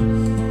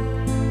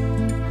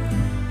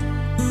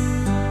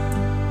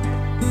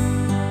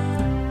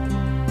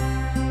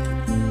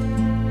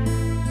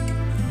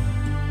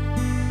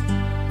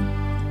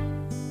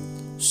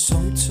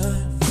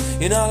 Sometime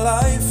in our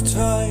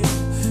lifetime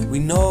we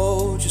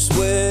know just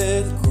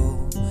where to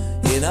go.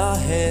 In our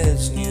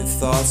heads new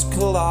thoughts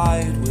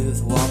collide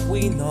with what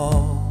we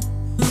know.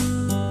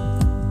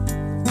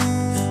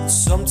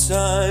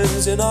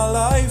 Sometimes in our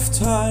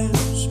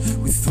lifetimes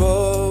we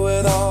throw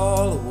it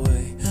all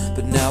away.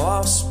 But now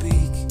I'll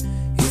speak.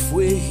 If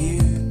we're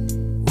here,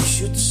 we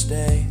should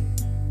stay.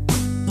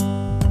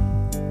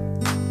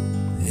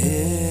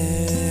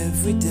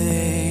 Every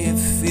day it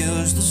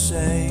feels the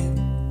same.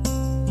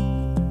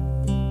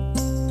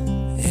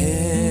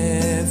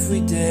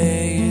 every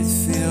day it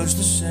feels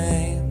the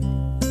same.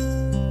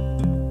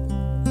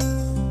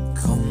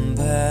 Come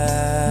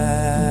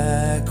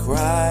back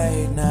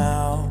right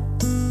now.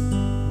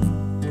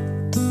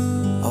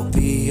 I'll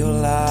be your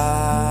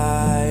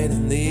light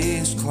in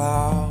these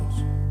clouds.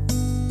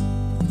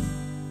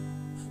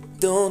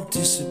 Don't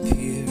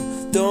disappear,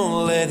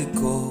 don't let it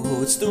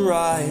go, it's the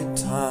right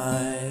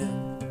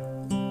time.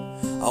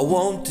 I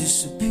won't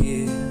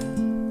disappear,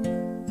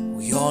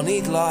 we all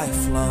need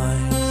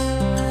lifelines.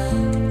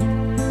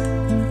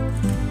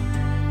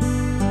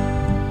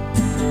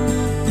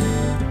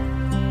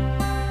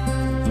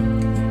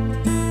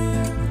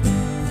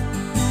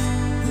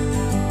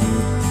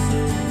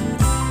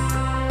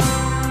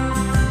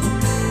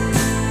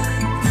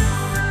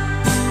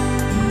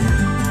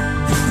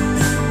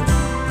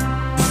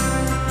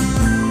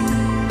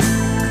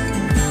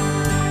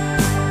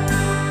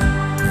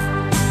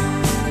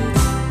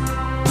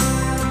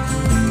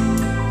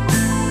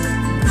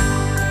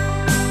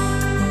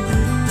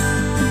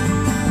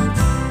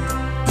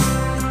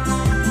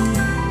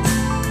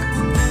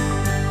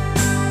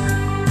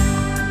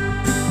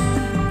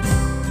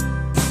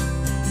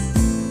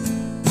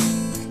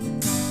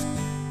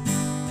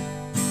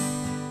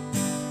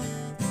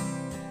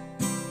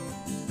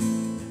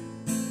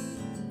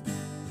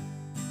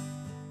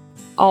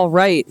 All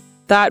right.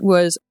 That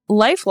was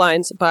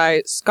Lifelines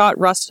by Scott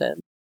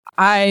Rustin.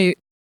 I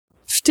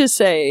have to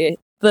say,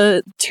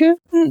 the tune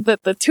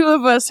that the two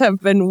of us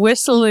have been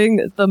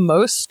whistling the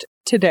most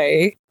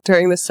today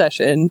during the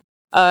session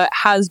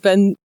has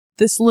been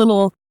this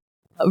little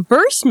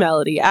verse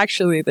melody,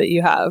 actually, that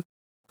you have.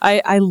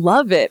 I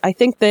love it. I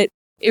think that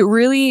it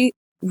really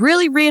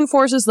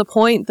reinforces the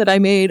point that I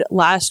made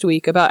last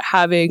week about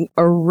having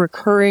a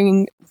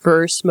recurring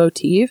verse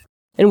motif.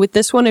 And with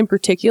this one in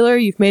particular,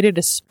 you've made it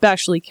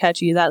especially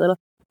catchy, that little.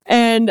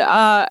 And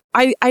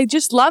I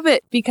just love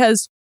it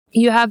because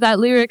you have that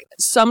lyric,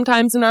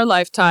 sometimes in our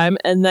lifetime,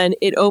 and then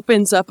it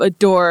opens up a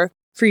door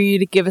for you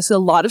to give us a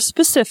lot of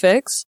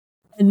specifics.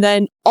 And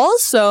then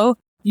also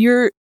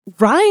you're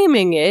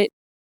rhyming it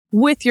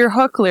with your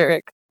hook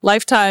lyric,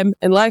 lifetime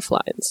and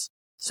lifelines.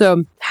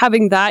 So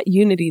having that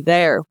unity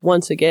there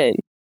once again,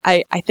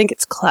 I think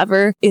it's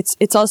clever. It's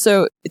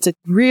a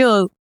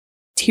real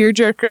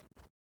tearjerker.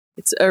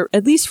 It's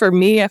at least for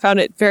me, I found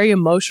it very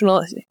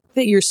emotional.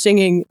 That you're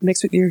singing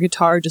mixed with your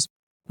guitar just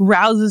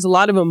rouses a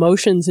lot of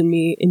emotions in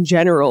me in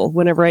general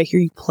whenever I hear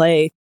you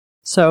play.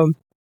 So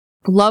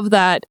love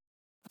that.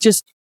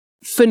 Just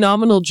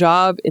phenomenal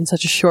job in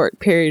such a short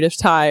period of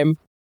time.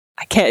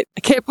 I can't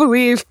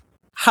believe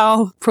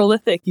how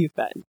prolific you've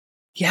been.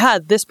 Yeah,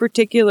 this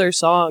particular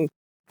song,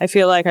 I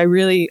feel like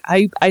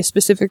I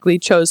specifically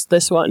chose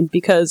this one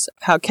because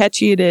of how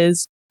catchy it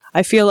is.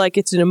 I feel like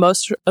it's an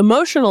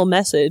emotional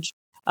message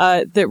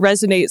that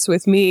resonates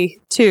with me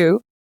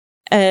too.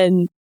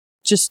 And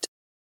just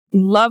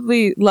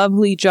lovely,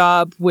 lovely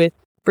job with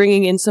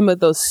bringing in some of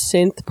those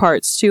synth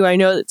parts too. I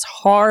know it's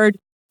hard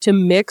to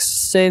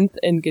mix synth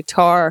and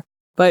guitar,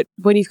 but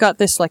when you've got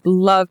this like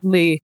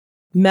lovely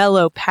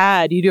mellow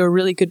pad, you do a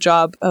really good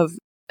job of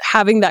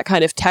having that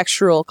kind of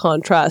textural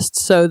contrast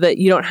so that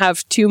you don't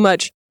have too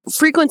much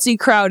frequency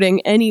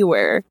crowding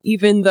anywhere,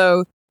 even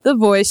though the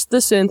voice, the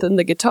synth, and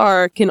the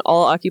guitar can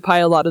all occupy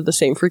a lot of the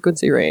same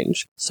frequency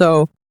range.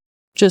 So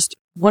just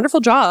wonderful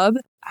job,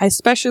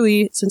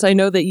 especially since I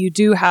know that you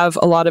do have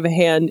a lot of a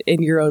hand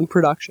in your own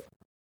production.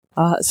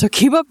 So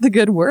keep up the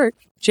good work.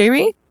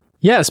 Jamie?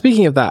 Yeah,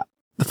 speaking of that,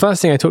 the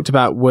first thing I talked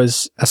about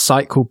was a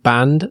site called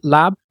Band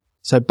Lab.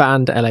 So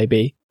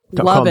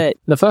bandlab.com. Love it.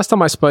 The first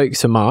time I spoke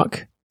to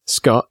Mark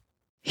Scott,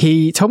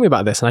 he told me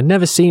about this and I'd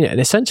never seen it.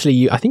 And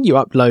essentially, I think you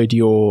upload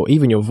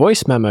even your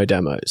voice memo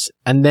demos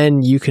and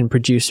then you can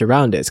produce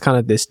around it. It's kind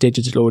of this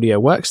digital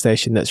audio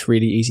workstation that's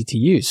really easy to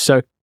use.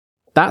 So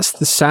that's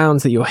the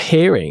sounds that you're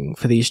hearing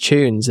for these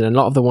tunes and a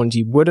lot of the ones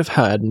you would have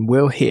heard and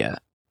will hear.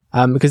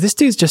 Because this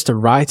dude's just a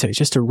writer. He's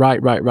just a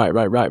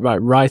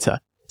writer.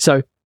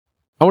 So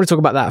I want to talk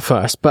about that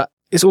first, but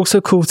it's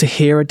also cool to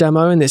hear a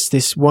demo and it's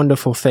this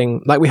wonderful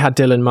thing. Like we had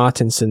Dylan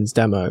Martinson's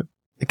demo.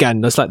 Again,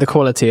 that's like the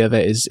quality of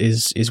it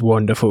is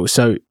wonderful.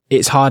 So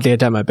it's hardly a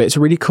demo, but it's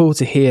really cool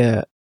to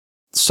hear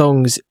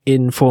songs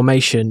in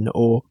formation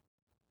or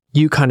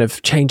you kind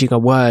of changing a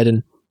word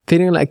and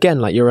feeling like, again,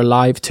 like you're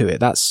alive to it.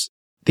 That's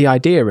the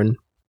idea and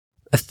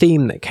a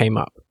theme that came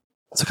up.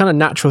 It's a kind of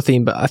natural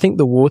theme, but I think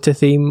the water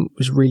theme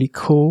was really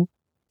cool.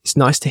 It's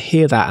nice to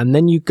hear that. And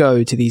then you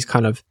go to these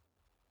kind of,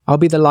 I'll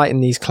be the light in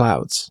these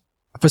clouds.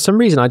 For some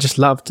reason, I just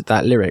loved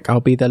that lyric.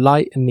 I'll be the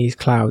light in these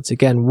clouds.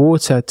 Again,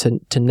 water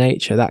to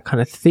nature, that kind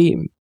of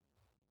theme.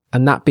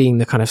 And that being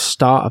the kind of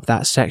start of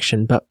that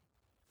section, but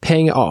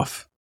paying it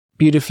off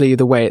beautifully,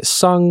 the way it's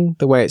sung,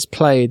 the way it's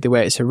played, the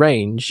way it's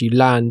arranged, you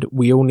land,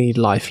 we all need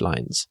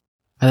lifelines.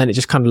 And then it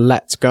just kind of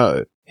lets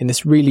go in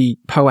this really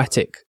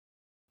poetic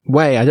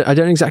way. I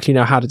don't exactly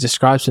know how to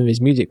describe some of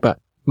his music, but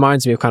it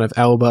reminds me of kind of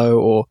Elbow,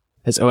 or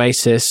there's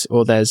Oasis,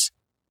 or there's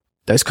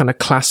those kind of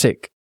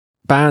classic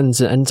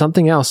bands, and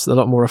something else a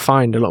lot more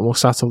refined, a lot more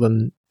subtle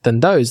than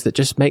those, that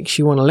just makes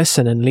you want to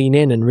listen and lean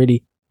in and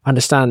really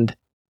understand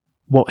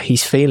what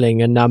he's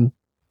feeling. And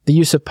the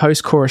use of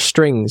post-chorus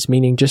strings,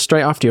 meaning just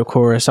straight after your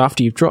chorus,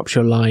 after you've dropped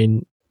your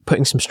line,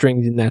 putting some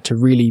strings in there to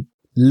really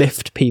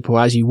lift people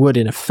as you would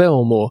in a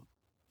film or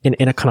in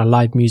a kind of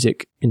live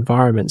music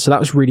environment. So that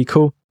was really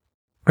cool.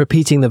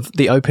 Repeating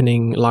the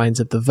opening lines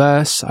of the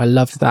verse. I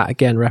loved that.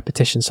 Again,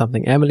 repetition,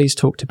 something Emily's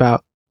talked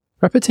about.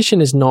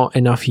 Repetition is not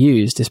enough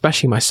used,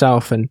 especially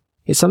myself, and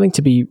it's something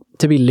to be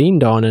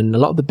leaned on. And a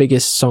lot of the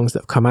biggest songs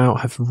that have come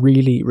out have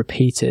really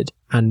repeated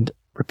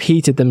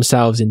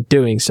themselves in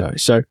doing so.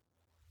 So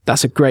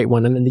that's a great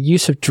one. And then the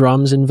use of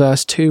drums in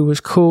verse 2 was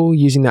cool,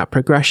 using that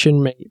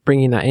progression,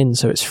 bringing that in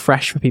so it's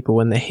fresh for people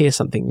when they hear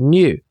something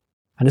new.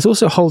 And it's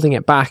also holding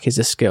it back is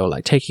a skill,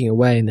 like taking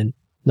away and then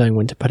knowing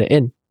when to put it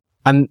in.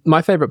 And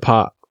my favorite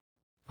part,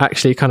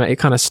 actually it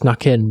kind of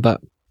snuck in,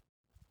 but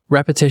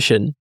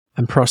repetition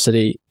and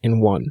prosody in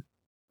one.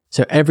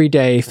 So every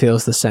day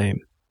feels the same.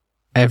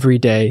 Every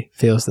day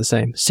feels the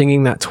same.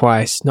 Singing that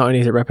twice, not only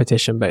is it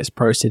repetition, but it's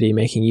prosody,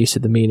 making use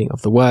of the meaning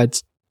of the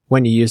words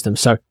when you use them.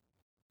 So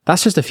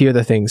that's just a few of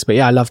the things. But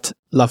yeah, I loved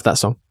that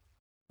song.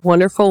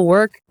 Wonderful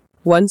work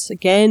once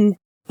again.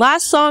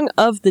 Last song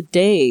of the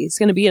day is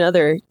going to be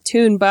another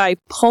tune by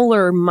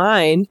Polar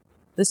Mind.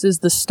 This is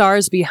The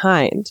Stars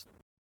Behind.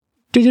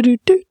 Do do do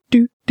do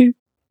do do.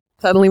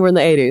 Suddenly we're in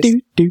the 80s.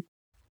 Do do.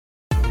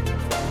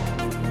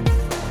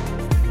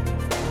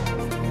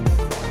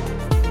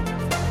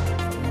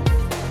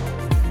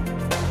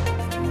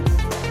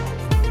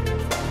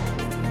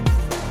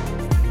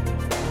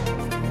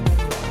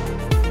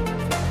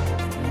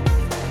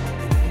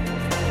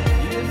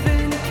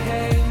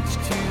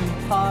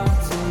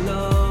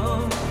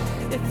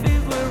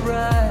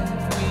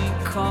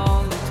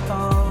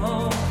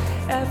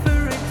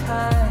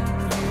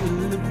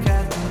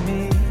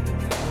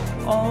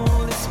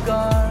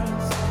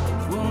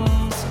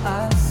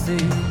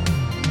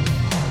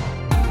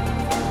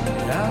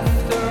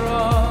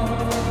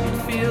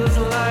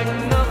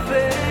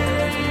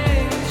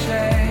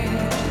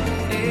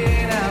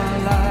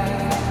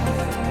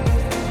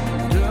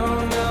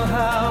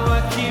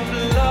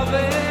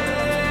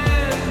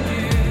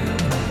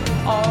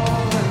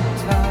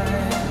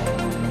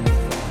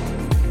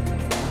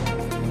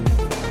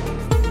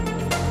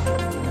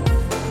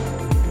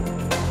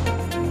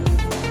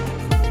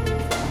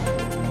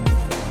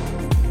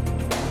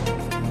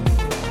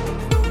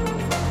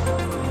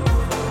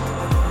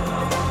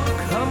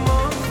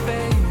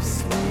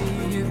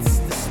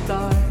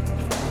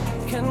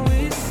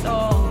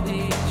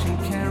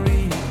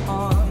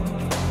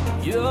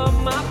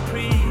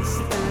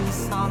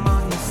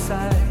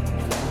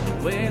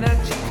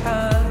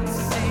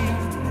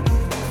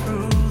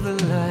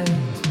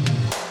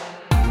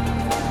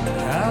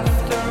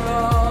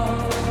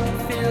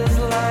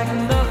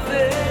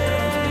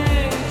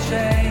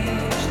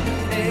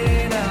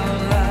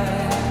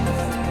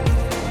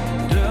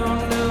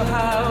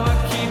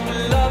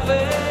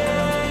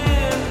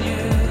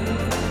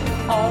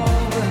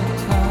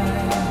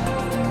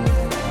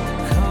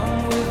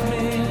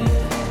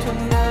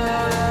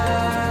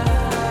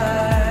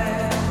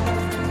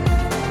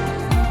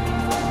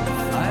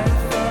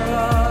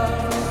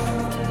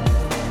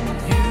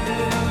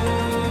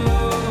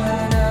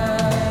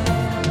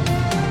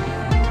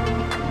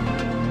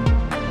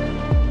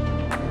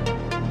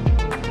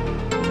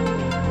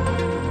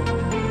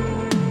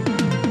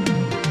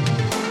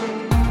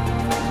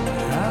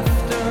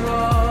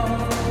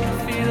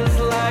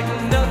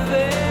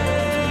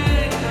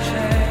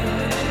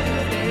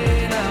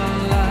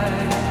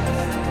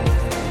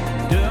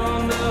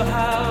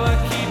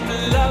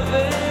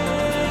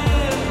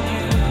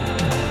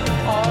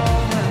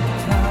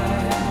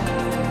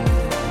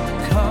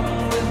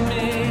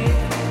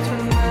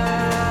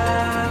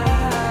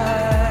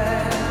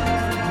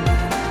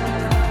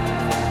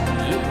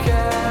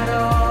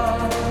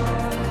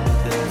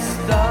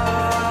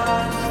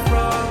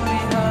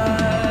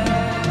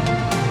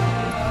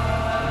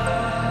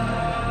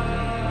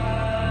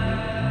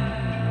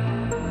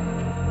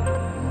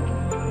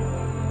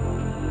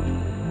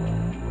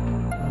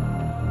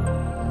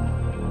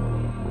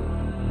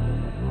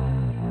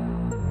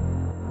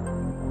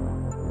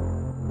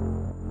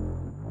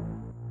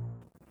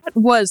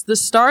 Was The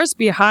Stars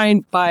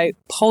Behind by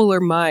Polar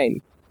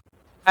Mind.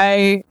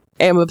 I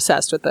am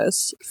obsessed with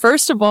this.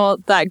 First of all,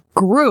 that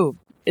groove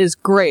is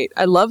great.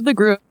 I love the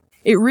groove.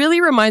 It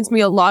really reminds me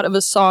a lot of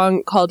a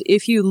song called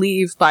If You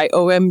Leave by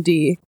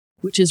OMD,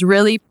 which is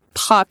really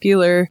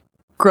popular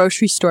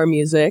grocery store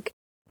music.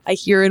 I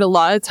hear it a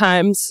lot of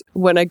times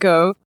when I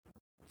go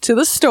to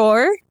the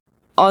store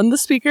on the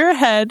speaker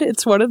ahead.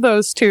 It's one of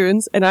those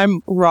tunes, and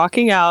I'm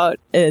rocking out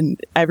and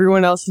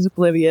everyone else is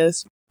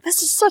oblivious.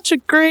 This is such a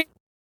great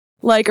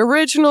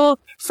original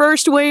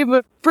first wave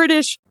of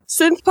British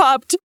synth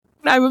pop.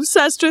 I'm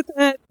obsessed with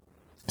it.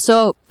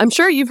 So I'm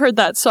sure you've heard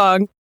that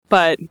song,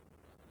 but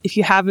if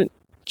you haven't,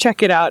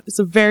 check it out. It's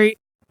a very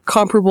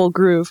comparable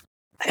groove,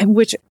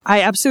 which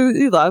I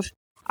absolutely love.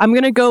 I'm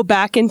going to go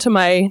back into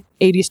my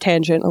 80s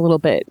tangent a little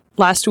bit.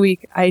 Last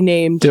week, I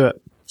named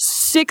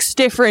 6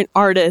 different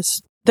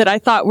artists that I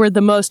thought were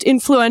the most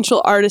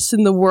influential artists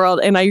in the world,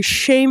 and I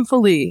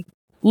shamefully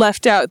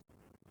left out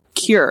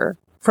Cure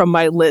from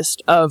my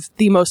list of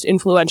the most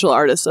influential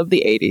artists of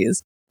the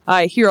 80s.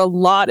 I hear a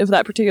lot of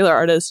that particular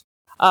artist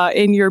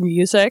in your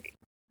music.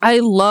 I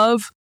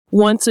love,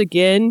 once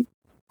again,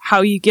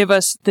 how you give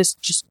us this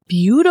just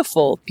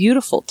beautiful,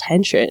 beautiful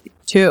tension,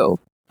 too.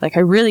 Like,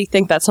 I really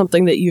think that's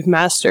something that you've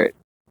mastered,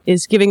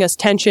 is giving us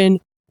tension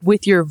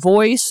with your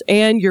voice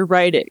and your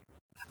writing.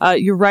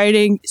 Your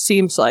writing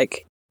seems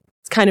like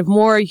it's kind of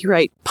more, you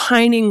write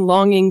pining,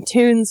 longing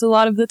tunes a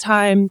lot of the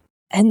time.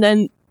 And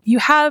then you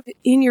have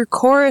in your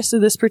chorus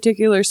of this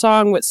particular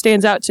song, what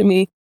stands out to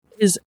me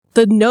is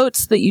the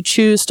notes that you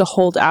choose to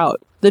hold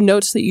out, the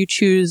notes that you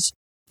choose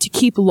to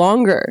keep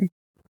longer,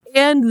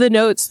 and the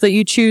notes that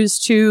you choose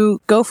to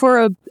go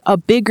for a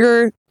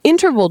bigger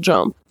interval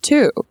jump,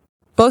 too.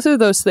 Both of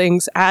those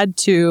things add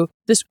to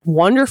this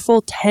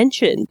wonderful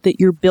tension that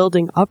you're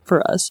building up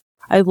for us.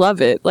 I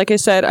love it. Like I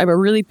said, I'm a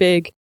really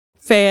big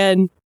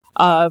fan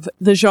of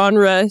the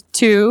genre,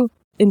 too,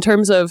 in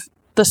terms of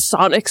the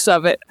sonics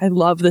of it. I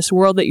love this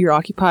world that you're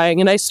occupying.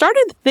 And I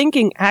started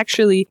thinking,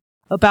 actually,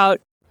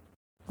 about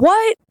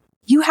what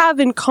you have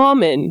in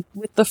common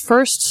with the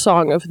first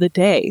song of the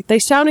day. They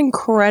sound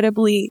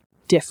incredibly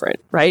different,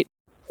 right?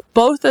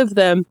 Both of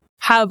them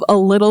have a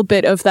little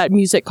bit of that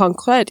musique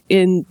concrète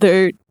in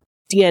their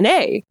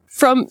DNA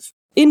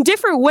in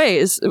different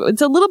ways.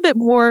 It's a little bit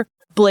more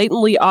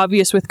blatantly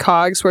obvious with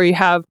Cogs, where you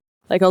have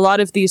like a lot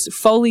of these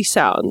Foley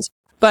sounds.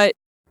 But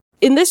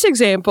in this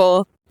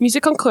example,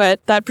 musique concrète,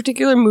 that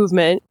particular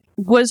movement,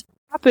 was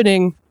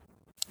happening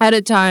at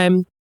a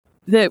time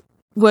that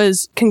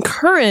was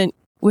concurrent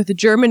with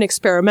German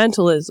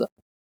experimentalism.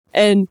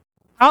 And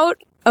out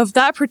of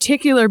that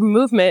particular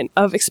movement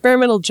of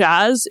experimental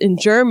jazz in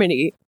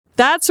Germany,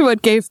 that's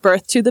what gave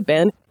birth to the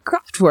band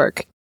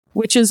Kraftwerk,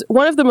 which is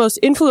one of the most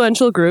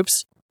influential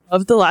groups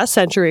of the last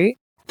century.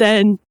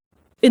 Then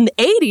in the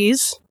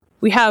 80s,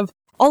 we have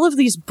all of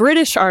these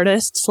British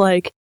artists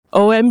like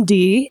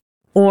OMD,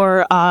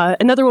 or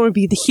another one would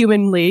be the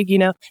Human League,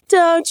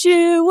 Don't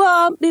you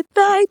want me,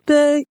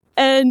 baby?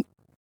 And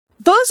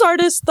those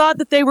artists thought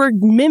that they were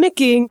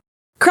mimicking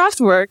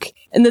Kraftwerk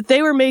and that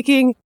they were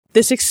making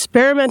this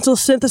experimental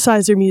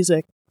synthesizer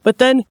music. But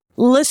then,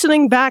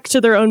 listening back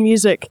to their own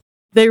music,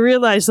 they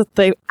realized that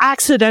they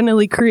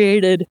accidentally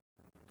created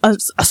a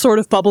sort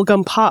of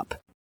bubblegum pop.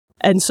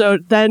 And so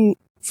then,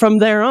 from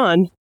there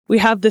on, we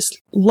have this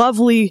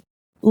lovely,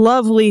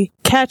 lovely,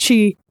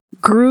 catchy,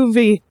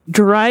 groovy,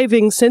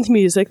 driving synth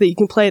music that you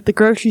can play at the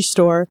grocery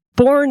store,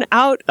 born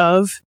out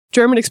of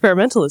German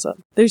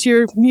experimentalism. There's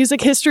your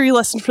music history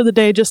lesson for the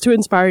day, just to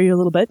inspire you a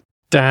little bit.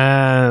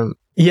 Damn.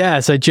 Yeah,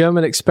 so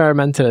German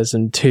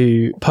experimentalism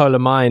to Polar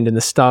Mind and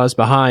the Stars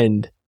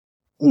Behind.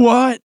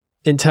 What?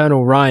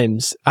 Internal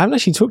rhymes. I haven't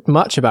actually talked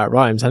much about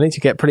rhymes. I need to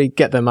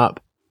get them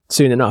up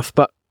soon enough.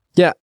 But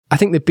yeah, I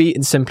think the beat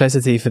and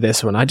simplicity for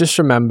this one, I just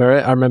remember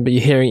it. I remember you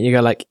hearing it, you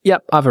go like,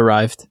 yep, I've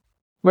arrived.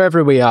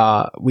 Wherever we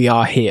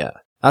are here.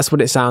 That's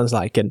what it sounds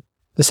like. And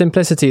the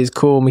simplicity is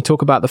cool. And we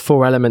talk about the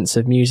 4 elements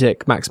of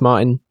music. Max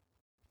Martin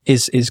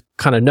is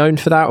kind of known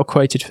for that, or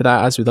quoted for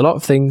that, as with a lot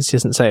of things. He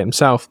doesn't say it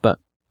himself, but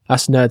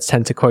us nerds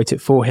tend to quote it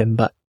for him.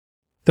 But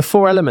the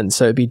 4 elements,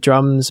 so it'd be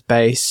drums,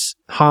 bass,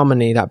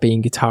 harmony, that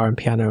being guitar and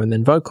piano, and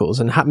then vocals.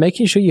 And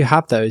making sure you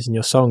have those in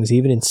your songs,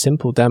 even in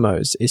simple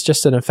demos, is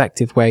just an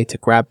effective way to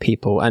grab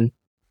people. And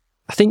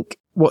I think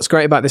what's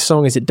great about this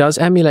song is it does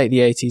emulate the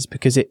 80s,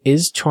 because it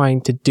is trying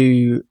to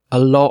do a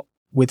lot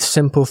with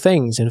simple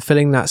things and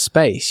filling that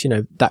space,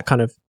 that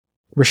kind of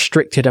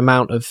restricted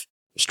amount of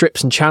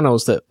strips and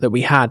channels that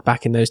we had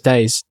back in those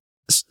days.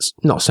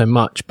 Not so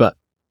much, but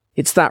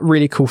it's that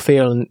really cool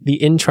feel and the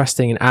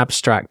interesting and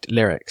abstract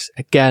lyrics.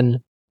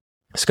 Again,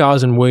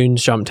 Scars and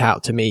Wounds jumped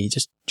out to me,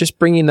 just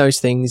bringing those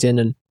things in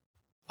and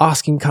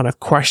asking kind of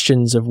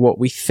questions of what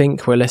we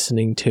think we're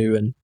listening to,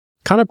 and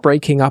kind of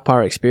breaking up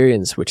our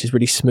experience, which is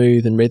really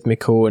smooth and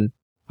rhythmical. And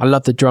I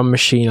love the drum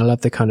machine. I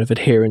love the kind of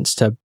adherence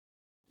to,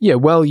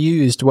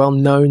 well-used,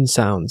 well-known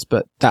sounds,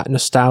 but that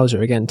nostalgia,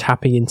 again,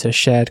 tapping into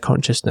shared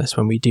consciousness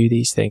when we do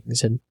these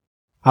things. And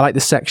I like the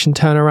section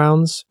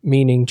turnarounds,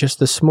 meaning just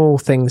the small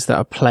things that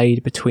are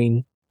played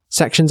between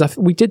sections.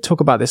 We did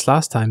talk about this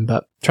last time,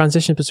 but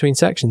transitions between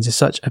sections is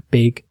such a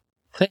big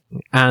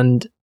thing.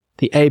 And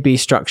the A-B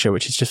structure,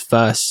 which is just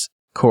verse,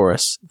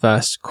 chorus,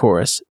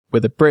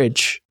 with a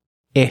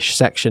bridge-ish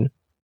section.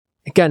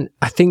 Again,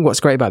 I think what's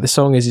great about this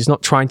song is it's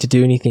not trying to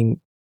do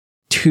anything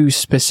too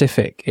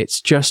specific.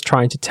 It's just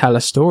trying to tell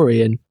a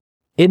story. And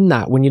in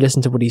that, when you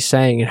listen to what he's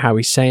saying and how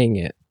he's saying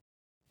it,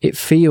 it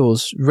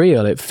feels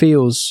real. It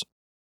feels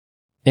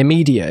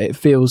immediate. It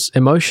feels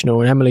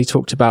emotional. And Emily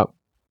talked about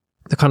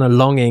the kind of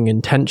longing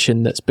and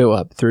tension that's built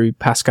up through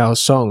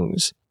Pascal's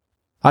songs.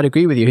 I'd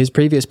agree with you. His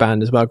previous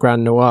band as well,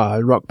 Grand Noir,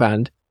 a rock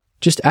band,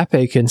 just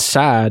epic and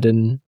sad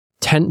and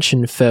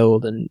tension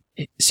filled, and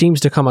it seems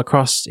to come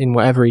across in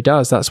whatever he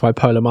does. That's why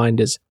Polar Mind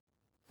has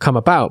come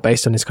about,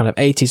 based on his kind of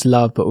 80s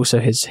love, but also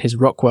his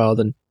rock world.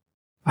 And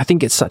I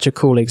think it's such a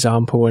cool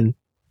example. And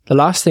the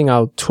last thing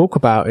I'll talk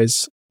about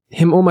is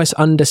him almost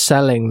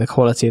underselling the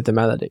quality of the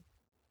melody.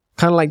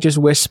 Kind of like just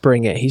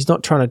whispering it. He's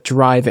not trying to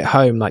drive it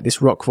home like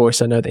this rock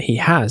voice I know that he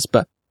has,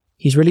 but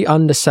he's really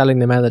underselling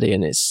the melody,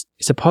 and it's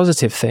a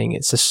positive thing.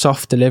 It's a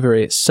soft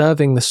delivery. It's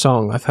serving the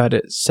song. I've heard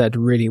it said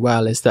really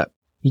well, is that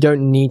you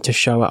don't need to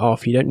show it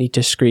off. You don't need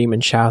to scream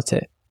and shout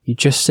it. You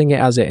just sing it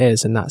as it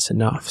is, and that's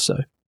enough. So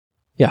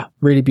yeah,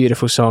 really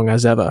beautiful song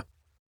as ever.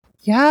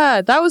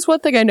 Yeah, that was one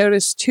thing I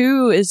noticed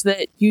too, is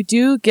that you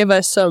do give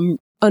us some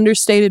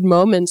understated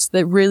moments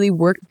that really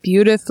work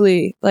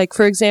beautifully. Like,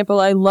 for example,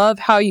 I love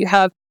how you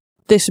have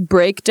this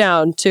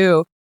breakdown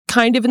too,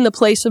 kind of in the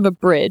place of a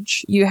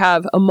bridge. You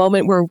have a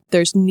moment where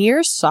there's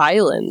near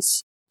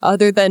silence,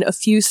 other than a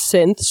few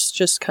synths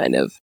just kind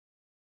of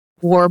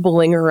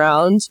warbling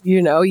around. You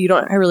know, you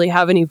don't really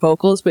have any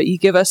vocals, but you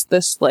give us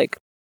this like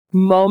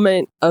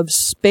moment of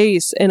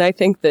space. And I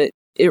think that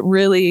it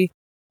really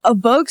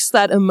evokes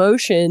that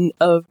emotion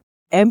of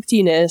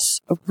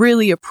emptiness,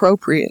 really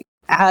appropriate,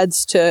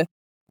 adds to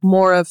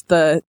more of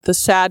the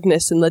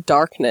sadness and the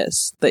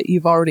darkness that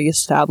you've already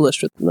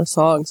established within the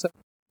song. So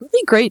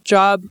really great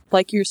job,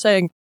 like you're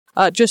saying,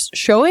 just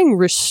showing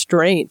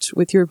restraint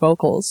with your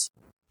vocals.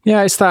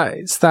 Yeah, it's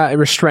that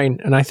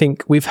restraint. And I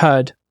think we've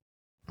heard,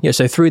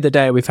 so through the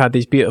day, we've had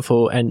these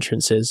beautiful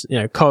entrances,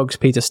 Cogs,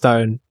 Peter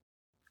Stone,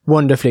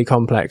 wonderfully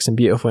complex and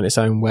beautiful in its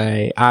own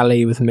way.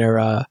 Ali with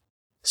Mirror,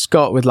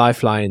 Scott with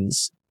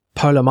Lifelines,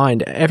 Polar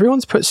Mind.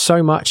 Everyone's put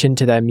so much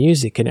into their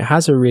music, and it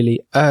has a really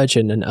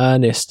urgent and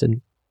earnest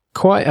and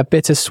quite a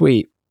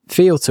bittersweet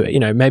feel to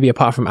it. Maybe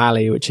apart from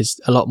Ali, which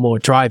is a lot more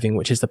driving,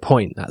 which is the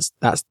point.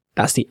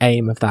 That's the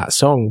aim of that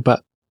song.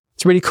 But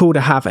it's really cool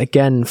to have,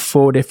 again,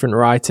 4 different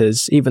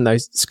writers, even though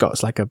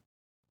Scott's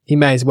he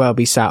may as well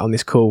be sat on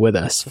this call with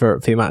us for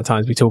the amount of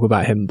times we talk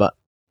about him. But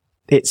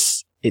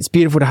it's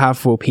beautiful to have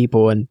 4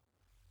 people, and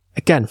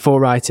again, 4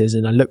 writers,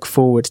 and I look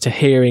forward to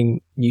hearing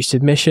new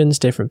submissions,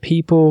 different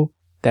people,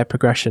 their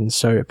progressions.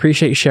 So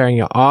appreciate you sharing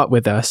your art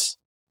with us.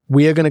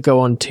 We are going to go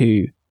on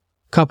to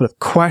a couple of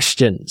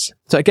questions.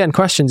 So again,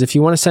 questions, if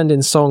you want to send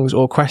in songs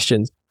or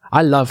questions,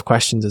 I love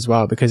questions as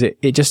well, because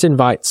it just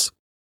invites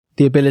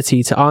the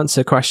ability to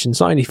answer questions,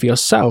 not only for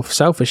yourself,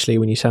 selfishly,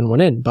 when you send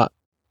one in, but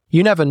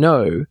you never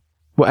know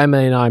what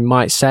Emily and I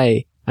might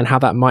say and how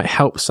that might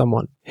help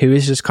someone who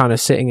is just kind of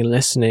sitting and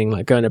listening,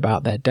 like going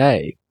about their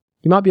day.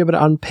 You might be able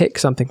to unpick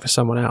something for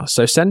someone else.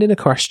 So send in a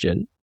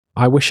question.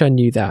 I wish I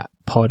knew that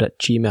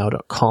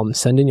pod@gmail.com.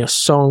 Send in your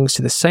songs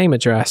to the same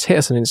address. Hit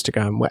us on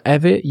Instagram,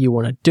 wherever you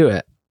want to do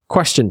it.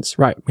 Questions.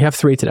 Right. We have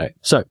 3 today.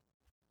 So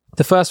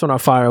the first one I'll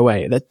fire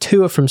away. The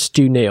 2 are from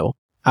Stu Neal,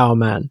 our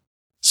man.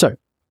 So,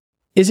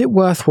 is it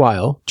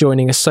worthwhile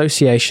joining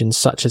associations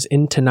such as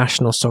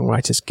International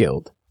Songwriters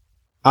Guild?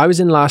 I was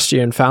in last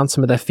year and found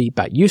some of their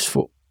feedback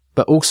useful,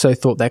 but also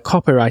thought their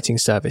copywriting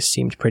service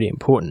seemed pretty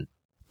important.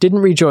 Didn't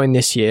rejoin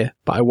this year,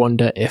 but I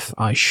wonder if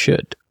I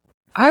should.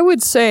 I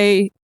would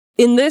say,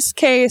 in this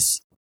case,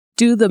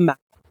 do the math.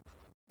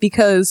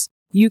 Because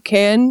you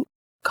can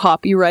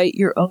copyright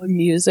your own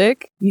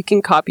music, you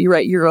can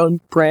copyright your own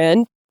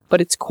brand,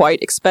 but it's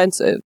quite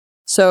expensive.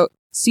 So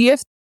see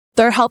if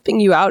they're helping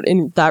you out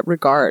in that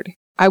regard.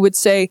 I would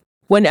say,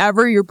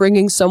 whenever you're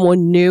bringing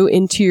someone new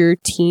into your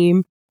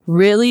team,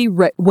 really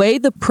weigh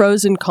the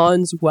pros and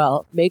cons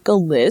well. Make a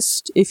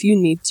list if you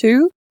need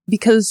to,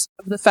 because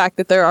of the fact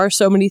that there are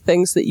so many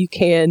things that you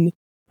can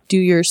do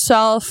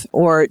yourself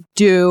or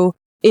do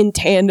in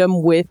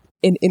tandem with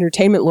an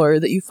entertainment lawyer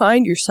that you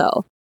find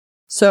yourself.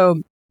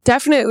 So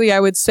definitely, I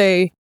would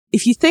say,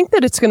 if you think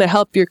that it's going to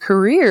help your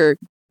career,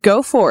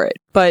 go for it.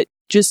 But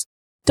just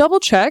double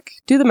check,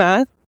 do the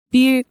math,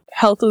 be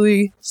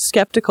healthily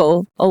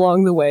skeptical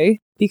along the way,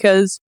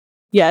 because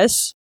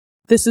yes,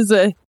 this is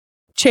a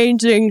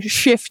changing,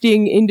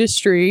 shifting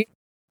industry,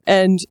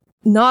 and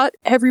not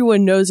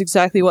everyone knows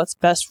exactly what's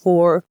best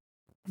for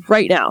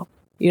right now.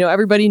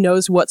 Everybody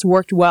knows what's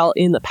worked well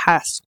in the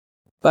past,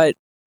 but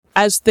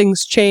as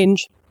things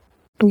change,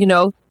 we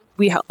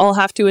all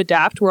have to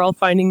adapt. We're all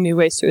finding new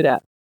ways to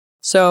adapt.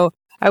 So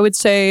I would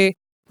say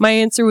my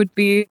answer would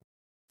be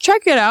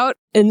check it out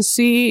and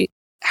see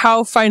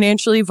how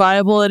financially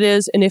viable it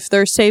is, and if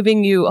they're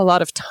saving you a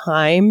lot of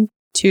time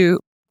too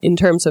in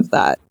terms of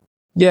that.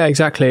 Yeah,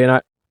 exactly.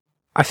 And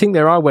I think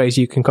there are ways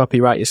you can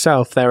copyright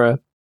yourself. There are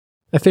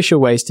official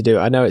ways to do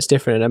it. I know it's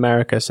different in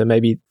America, so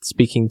maybe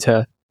speaking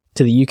to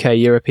the UK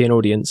European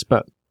audience,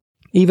 but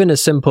even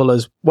as simple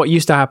as what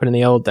used to happen in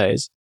the old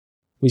days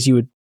was you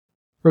would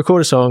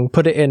record a song,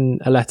 put it in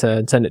a letter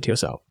and send it to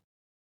yourself.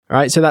 All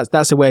right. So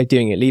that's a way of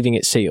doing it, leaving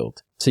it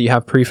sealed. So you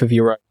have proof of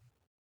your own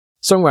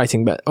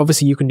songwriting, but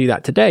obviously you can do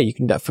that today. You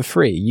can do that for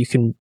free. You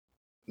can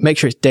make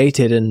sure it's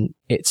dated and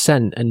it's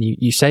sent and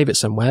you save it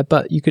somewhere,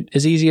 but you could,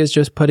 as easy as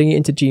just putting it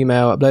into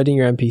Gmail, uploading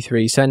your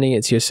MP3, sending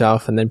it to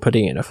yourself and then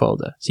putting it in a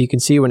folder. So you can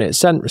see when it's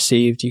sent,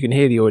 received, you can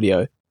hear the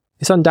audio.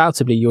 It's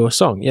undoubtedly your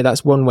song. Yeah,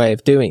 that's one way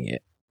of doing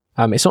it.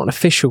 It's not an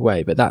official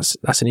way, but that's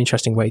an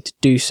interesting way to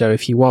do so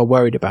if you are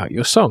worried about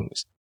your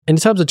songs. In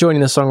terms of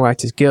joining the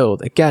Songwriters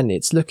Guild, again,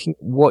 it's looking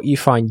at what you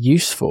find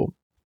useful.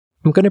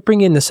 I'm going to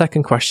bring in the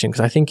second question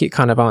because I think it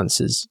kind of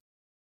answers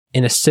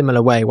in a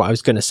similar way what I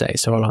was going to say,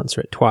 so I'll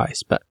answer it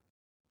twice. But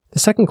the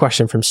second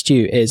question from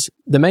Stu is,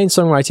 the main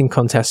songwriting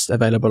contests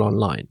available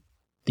online,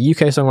 the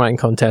UK Songwriting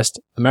Contest,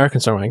 American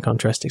Songwriting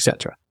Contest,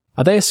 etc.,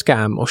 are they a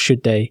scam, or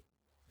should they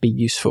be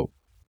useful?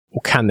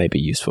 Or can they be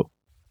useful?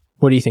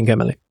 What do you think,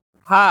 Emily?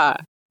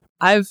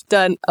 I've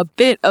done a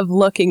bit of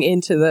looking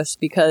into this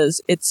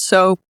because it's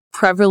so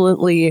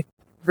prevalently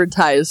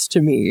advertised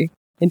to me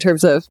in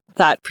terms of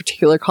that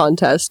particular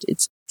contest.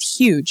 It's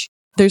huge.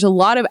 There's a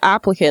lot of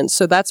applicants,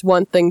 so that's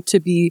one thing to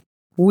be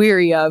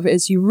weary of,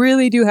 is you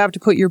really do have to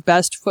put your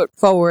best foot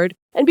forward.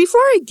 And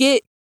before I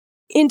get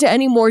into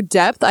any more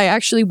depth, I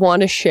actually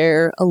want to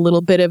share a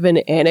little bit of an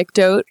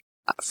anecdote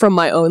from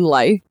my own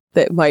life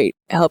that might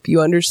help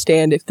you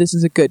understand if this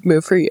is a good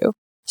move for you.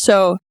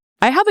 So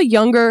I have a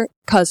younger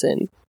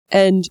cousin,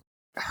 and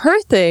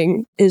her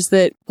thing is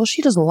that, well,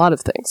 she does a lot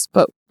of things,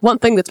 but one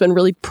thing that's been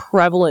really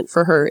prevalent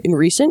for her in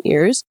recent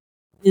years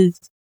is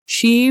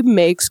she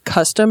makes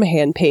custom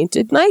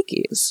hand-painted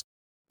Nikes,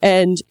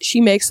 and she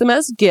makes them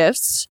as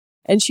gifts,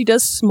 and she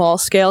does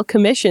small-scale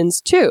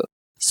commissions too.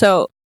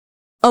 So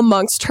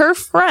amongst her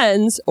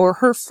friends, or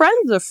her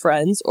friends of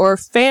friends, or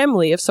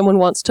family, if someone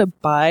wants to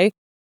buy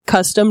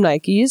custom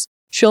Nikes,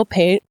 she'll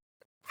paint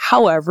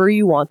however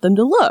you want them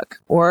to look,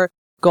 or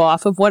go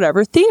off of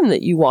whatever theme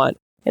that you want.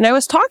 And I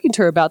was talking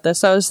to her about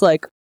this. I was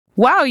like,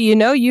 wow,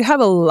 you have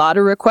a lot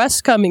of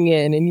requests coming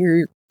in, and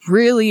you're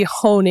really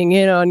honing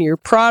in on your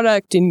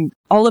product, and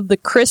all of the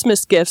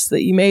Christmas gifts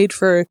that you made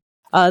for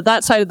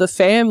that side of the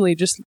family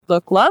just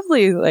look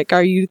lovely. Like,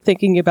 are you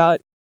thinking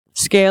about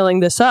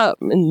scaling this up?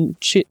 And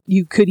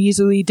you could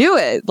easily do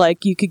it.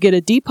 Like, you could get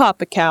a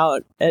Depop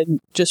account and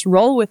just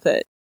roll with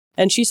it.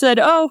 And she said,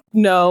 oh,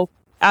 no,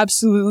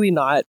 absolutely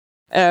not.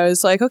 And I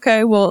was like,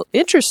 okay, well,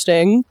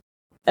 interesting.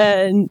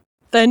 And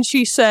then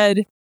she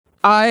said,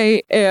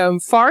 I am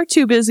far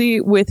too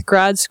busy with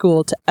grad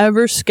school to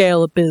ever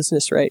scale a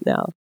business right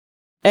now.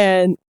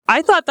 And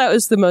I thought that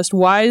was the most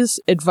wise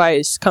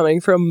advice coming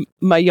from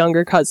my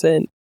younger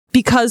cousin,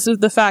 because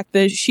of the fact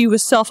that she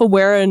was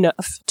self-aware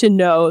enough to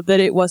know that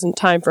it wasn't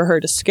time for her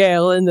to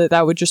scale, and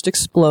that would just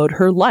explode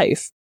her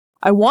life.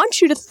 I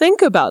want you to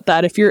think about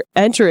that if you're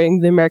entering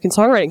the American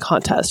Songwriting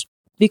Contest,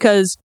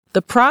 because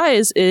the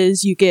prize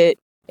is you get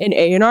an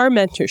A&R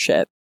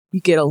mentorship. You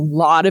get a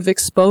lot of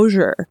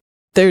exposure.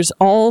 There's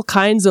all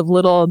kinds of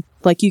little,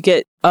 like, you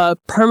get a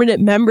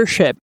permanent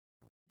membership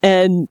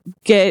and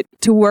get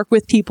to work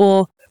with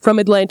people from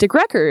Atlantic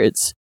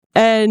Records.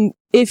 And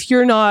if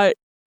you're not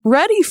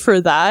ready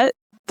for that,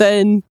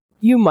 then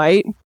you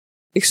might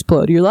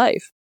explode your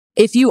life.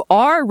 If you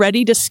are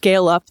ready to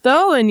scale up,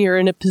 though, and you're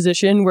in a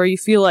position where you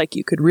feel like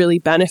you could really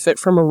benefit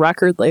from a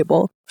record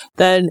label,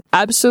 then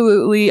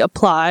absolutely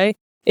apply.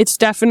 It's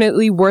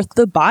definitely worth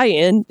the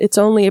buy-in. It's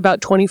only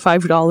about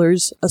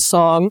 $25 a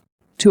song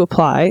to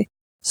apply.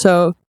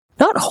 So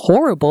not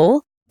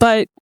horrible,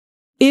 but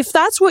if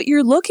that's what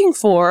you're looking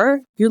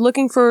for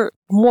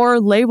more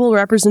label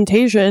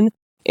representation,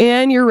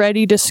 and you're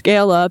ready to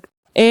scale up,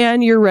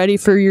 and you're ready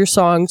for your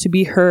song to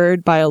be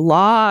heard by a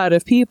lot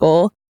of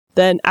people,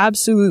 then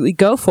absolutely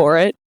go for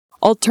it.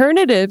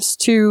 Alternatives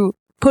to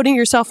putting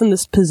yourself in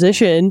this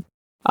position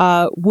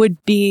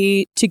would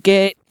be to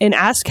get an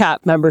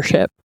ASCAP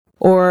membership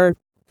or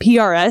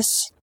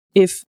PRS,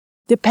 if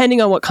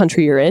depending on what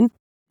country you're in,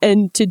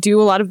 and to do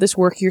a lot of this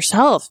work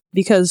yourself,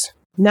 because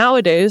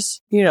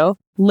nowadays,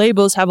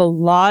 labels have a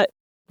lot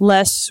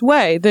less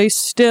sway. They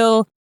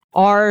still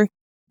are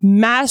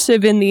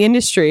massive in the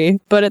industry,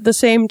 but at the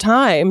same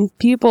time,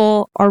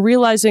 people are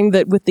realizing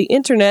that with the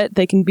internet,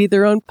 they can be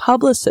their own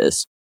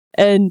publicist.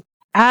 And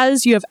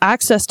as you have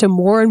access to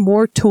more and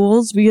more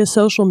tools via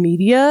social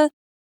media,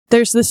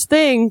 there's this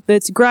thing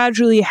that's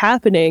gradually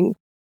happening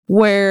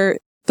where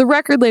the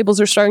record labels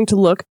are starting to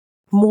look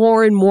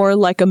more and more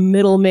like a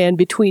middleman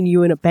between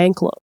you and a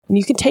bank loan. And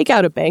you can take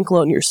out a bank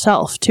loan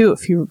yourself, too,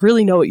 if you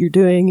really know what you're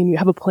doing and you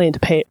have a plan to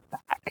pay it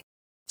back.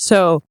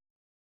 So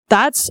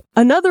that's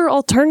another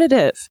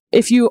alternative.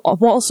 If you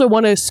also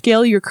want to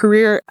scale your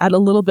career at a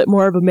little bit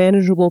more of a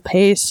manageable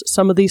pace,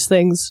 some of these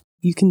things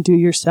you can do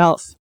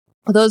yourself.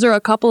 Those are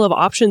a couple of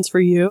options for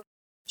you.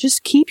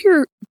 Just keep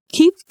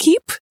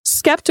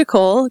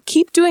skeptical,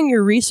 keep doing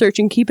your research,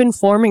 and keep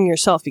informing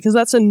yourself, because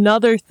that's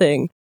another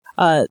thing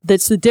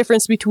that's the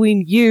difference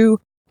between you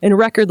and a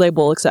record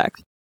label exec,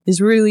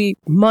 is really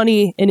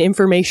money and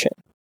information.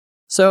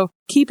 So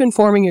keep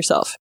informing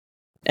yourself.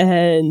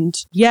 And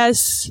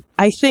yes,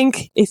 I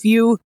think if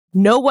you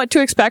know what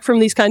to expect from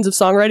these kinds of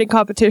songwriting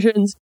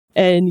competitions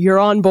and you're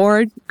on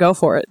board, go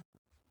for it.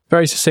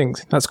 Very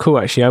succinct. That's cool,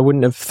 actually. I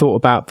wouldn't have thought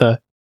about the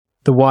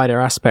wider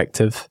aspect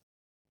of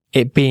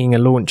it being a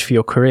launch for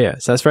your career.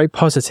 So that's very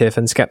positive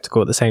and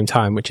skeptical at the same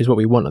time, which is what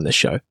we want on this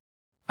show.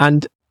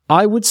 And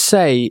I would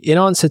say, in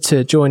answer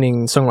to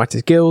joining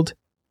Songwriters Guild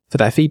for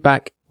their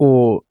feedback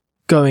or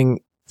going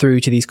through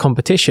to these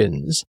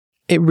competitions,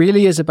 it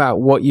really is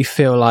about what you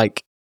feel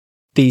like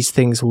these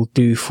things will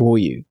do for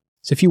you.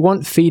 So if you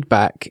want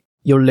feedback,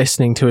 you're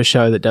listening to a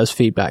show that does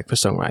feedback for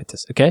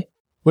songwriters, okay?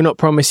 We're not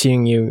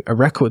promising you a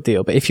record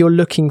deal, but if you're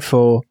looking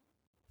for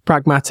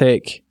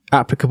pragmatic,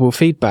 applicable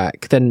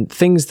feedback, then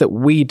things that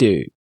we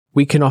do,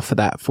 we can offer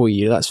that for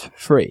you. That's for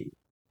free.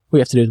 We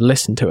have to do is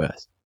listen to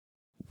us.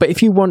 But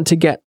if you want to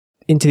get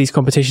into these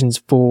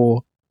competitions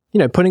for,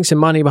 putting some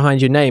money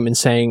behind your name and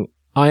saying,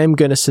 I am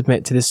going to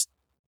submit to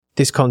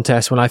this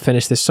contest when I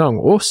finish this song,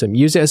 awesome.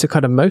 Use it as a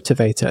kind of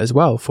motivator as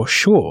well, for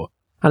sure.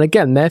 And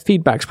again, their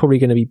feedback's probably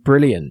going to be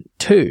brilliant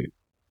too.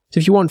 So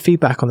if you want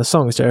feedback on the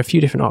songs, there are a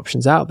few different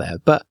options out there.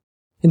 But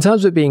in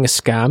terms of it being a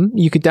scam,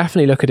 you could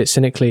definitely look at it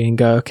cynically and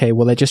go, okay,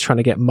 well, they're just trying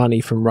to get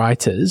money from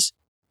writers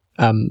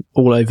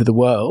all over the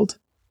world,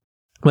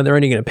 when they're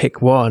only going to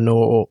pick one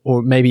or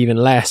maybe even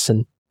less.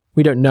 And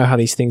we don't know how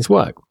these things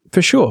work,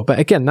 for sure. But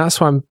again,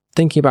 that's why I'm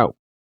thinking about,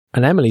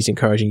 and Emily's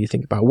encouraging you to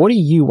think about, what do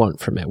you want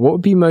from it? What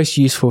would be most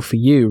useful for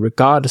you,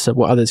 regardless of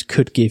what others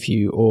could give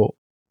you or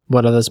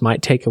what others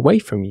might take away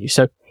from you?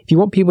 So if you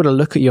want people to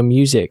look at your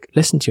music,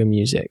 listen to your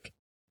music,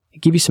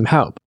 give you some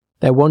help,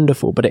 they're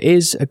wonderful. But it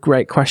is a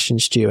great question,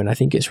 Stu, and I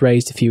think it's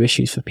raised a few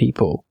issues for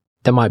people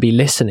that might be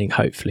listening,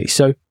 hopefully.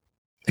 So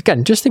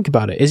again, just think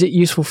about it. Is it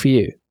useful for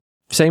you?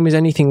 Same as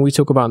anything we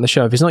talk about on the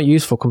show. If it's not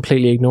useful,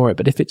 completely ignore it.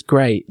 But if it's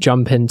great,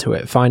 jump into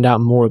it, find out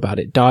more about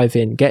it, dive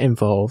in, get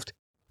involved,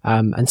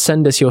 and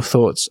send us your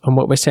thoughts on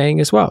what we're saying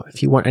as well.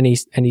 If you want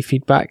any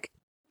feedback,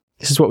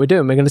 this is what we're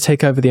doing. We're going to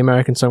take over the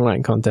American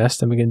Songwriting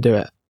Contest, and we're going to do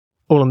it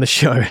all on the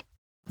show.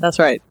 That's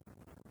right.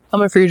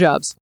 Coming for your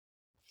jobs.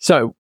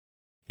 So,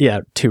 yeah,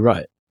 too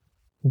right.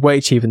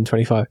 Way cheaper than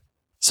 25.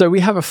 So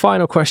we have a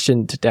final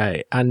question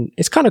today, and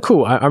it's kind of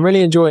cool. I'm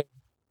really enjoying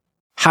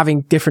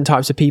having different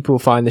types of people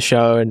find the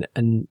show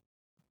and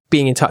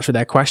being in touch with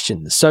their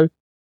questions. So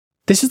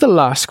this is the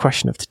last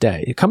question of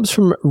today. It comes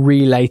from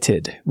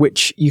Related,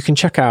 which you can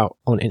check out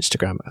on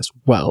Instagram as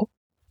well.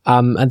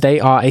 And they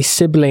are a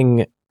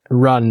sibling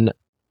run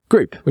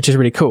group, which is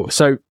really cool.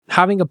 So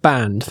having a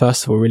band,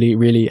 first of all, really,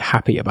 really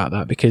happy about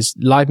that, because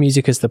live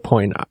music is the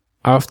point. I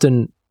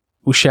often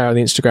will share on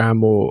the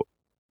Instagram, or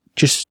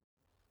just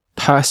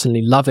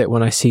personally love it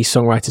when I see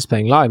songwriters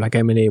playing live, like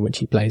Emily when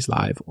she plays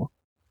live, or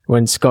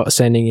when Scott's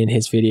sending in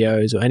his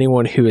videos, or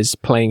anyone who is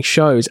playing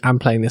shows and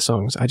playing their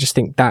songs. I just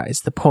think that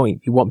is the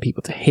point. You want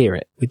people to hear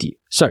it with you.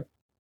 So,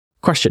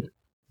 question.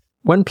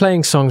 When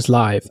playing songs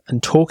live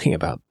and talking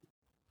about them,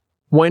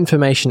 what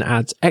information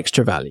adds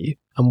extra value,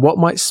 and what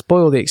might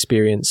spoil the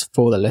experience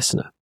for the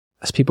listener,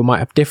 as people might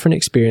have different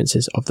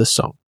experiences of the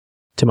song?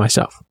 To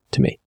myself,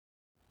 to me.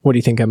 What do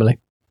you think, Emily?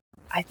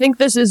 I think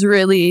this is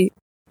really,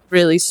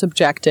 really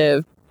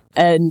subjective,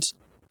 and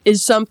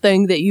is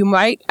something that you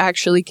might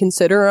actually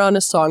consider on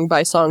a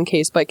song-by-song,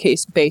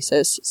 case-by-case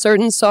basis.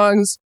 Certain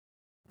songs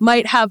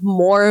might have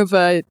more of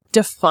a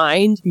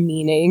defined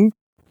meaning,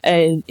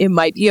 and it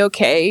might be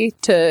okay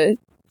to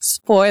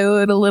spoil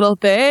it a little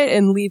bit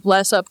and leave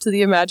less up to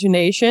the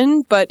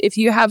imagination. But if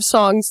you have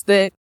songs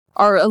that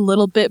are a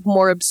little bit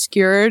more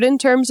obscured in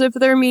terms of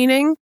their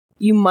meaning,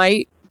 you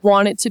might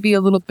want it to be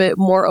a little bit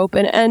more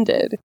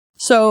open-ended.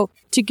 So,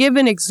 to give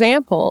an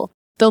example,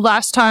 the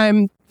last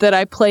time that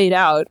I played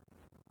out,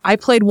 I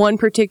played one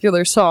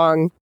particular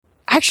song.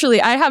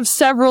 Actually, I have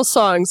several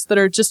songs that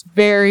are just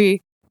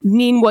very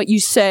mean what you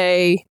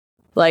say,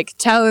 like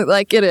tell it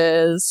like it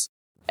is.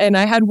 And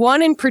I had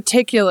one in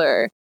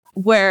particular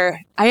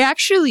where I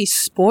actually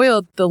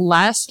spoiled the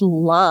last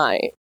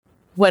line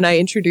when I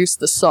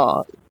introduced the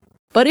song.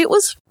 But it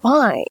was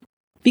fine,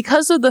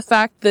 because of the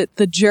fact that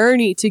the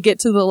journey to get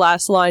to the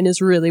last line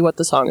is really what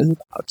the song is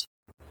about.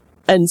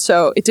 And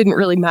so it didn't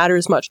really matter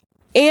as much.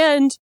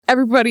 And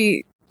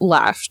everybody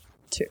laughed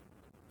too.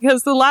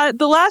 Because the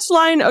last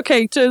line,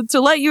 okay, to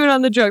let you in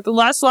on the joke, the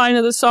last line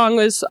of the song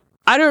was,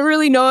 I don't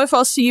really know if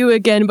I'll see you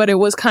again, but it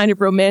was kind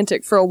of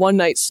romantic for a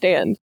one-night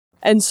stand.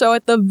 And so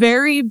at the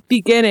very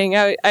beginning,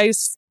 I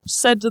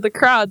said to the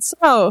crowd,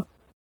 so,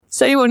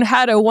 has anyone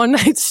had a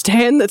one-night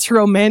stand that's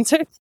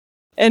romantic?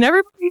 And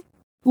everybody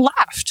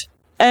laughed.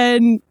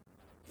 And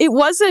it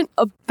wasn't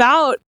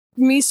about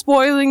me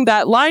spoiling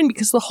that line,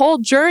 because the whole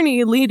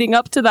journey leading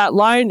up to that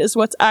line is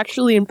what's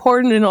actually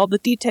important, in all the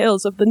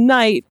details of the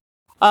night,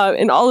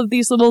 and all of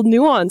these little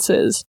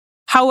nuances.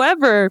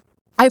 However,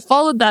 I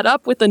followed that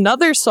up with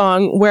another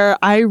song where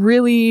I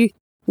really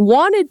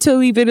wanted to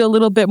leave it a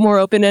little bit more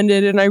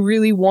open-ended, and I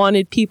really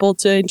wanted people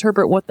to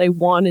interpret what they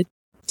wanted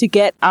to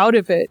get out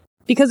of it,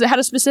 because it had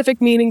a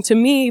specific meaning to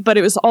me, but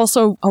it was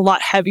also a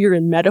lot heavier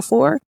in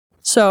metaphor.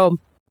 So,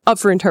 up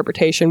for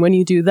interpretation when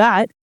you do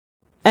that.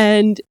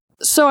 And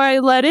so I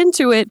led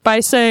into it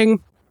by saying,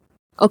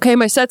 okay,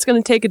 my set's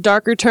going to take a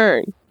darker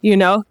turn, you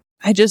know?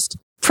 I just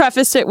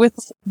preface it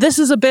with, this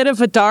is a bit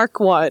of a dark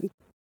one,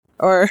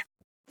 or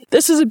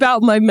this is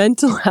about my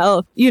mental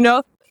health, you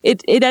know?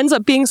 It ends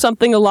up being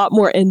something a lot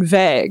more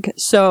vague.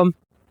 So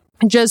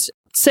just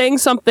saying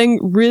something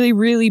really,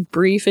 really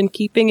brief and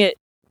keeping it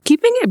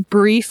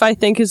brief, I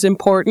think, is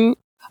important.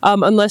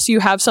 Unless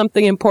you have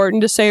something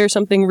important to say or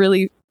something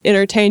really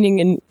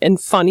entertaining and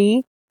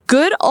funny.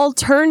 Good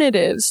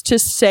alternatives to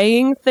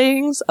saying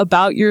things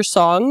about your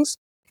songs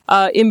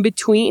in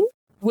between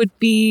would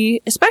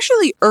be,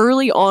 especially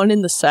early on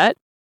in the set,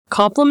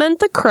 compliment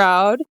the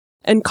crowd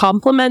and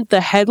compliment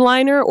the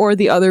headliner or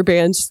the other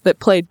bands that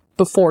played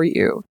before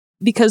you,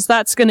 because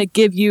that's going to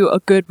give you a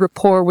good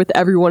rapport with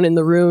everyone in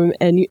the room.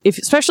 And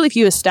especially if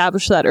you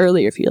establish that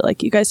earlier, if you're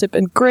like, you guys have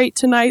been great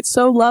tonight,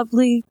 so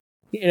lovely,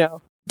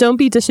 don't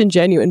be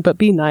disingenuous, but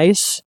be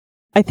nice.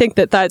 I think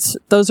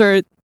those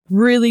are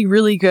really,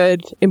 really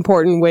good,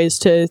 important ways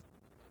to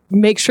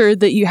make sure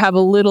that you have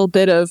a little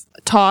bit of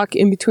talk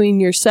in between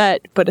your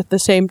set, but at the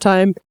same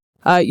time,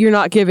 you're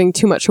not giving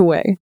too much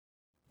away.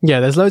 Yeah,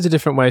 there's loads of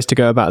different ways to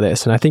go about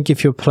this. And I think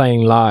if you're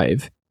playing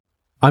live,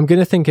 I'm going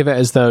to think of it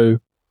as though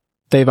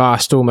they've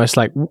asked almost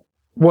like,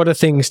 what are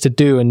things to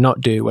do and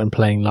not do when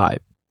playing live?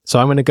 So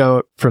I'm going to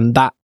go from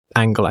that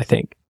angle, I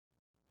think.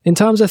 In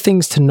terms of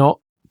things to not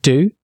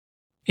do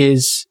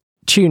is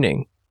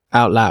tuning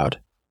out loud.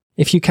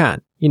 If you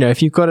can,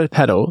 if you've got a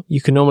pedal, you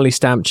can normally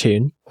stamp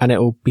tune and it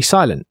will be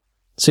silent.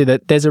 So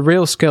that there's a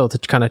real skill to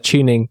kind of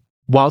tuning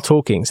while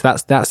talking. So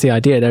that's the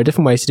idea. There are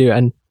different ways to do it.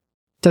 And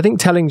I think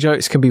telling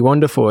jokes can be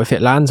wonderful if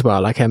it lands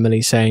well, like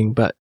Emily's saying,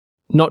 but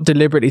not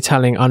deliberately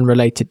telling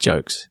unrelated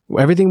jokes.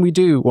 Everything we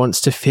do wants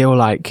to feel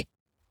like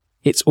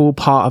it's all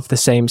part of the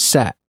same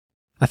set.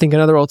 I think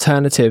another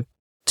alternative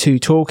to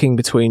talking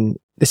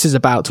this is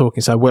about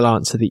talking, so I will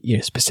answer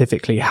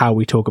specifically how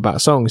we talk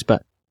about songs,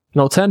 but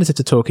an alternative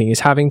to talking is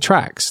having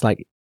tracks.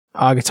 Like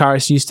our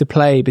guitarist used to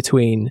play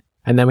between,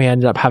 and then we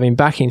ended up having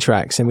backing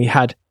tracks, and we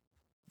had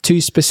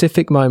 2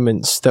 specific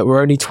moments that were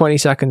only 20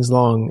 seconds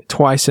long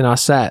twice in our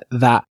set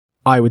that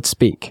I would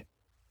speak.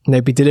 And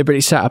they'd be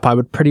deliberately set up. I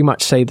would pretty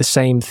much say the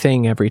same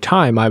thing every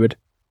time.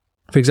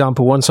 For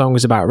example, one song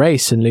was about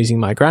race and losing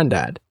my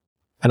granddad.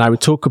 And I would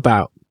talk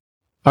about,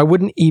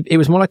 it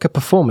was more like a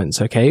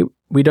performance, okay?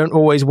 We don't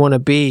always want to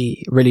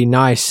be really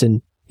nice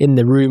and in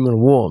the room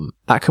and warm.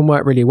 That can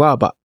work really well,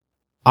 but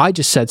I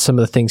just said some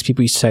of the things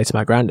people used to say to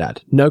my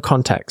granddad. No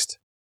context.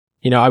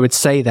 I would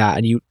say that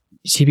and you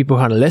see people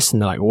kind of listen,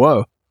 they're like,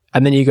 whoa.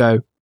 And then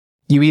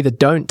you either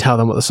don't tell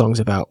them what the song's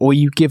about or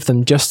you give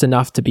them just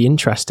enough to be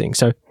interesting.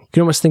 So you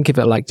can almost think of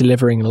it like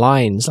delivering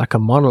lines, like a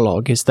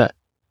monologue, is that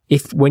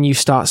when you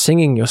start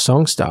singing, your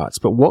song starts,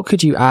 but what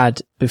could you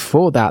add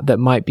before that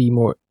might be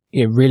more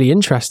really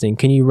interesting?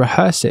 Can you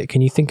rehearse it? Can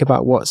you think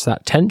about what's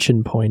that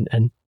tension point?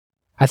 And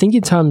I think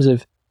in terms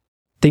of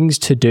things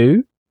to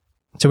do,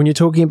 so when you're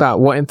talking about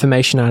what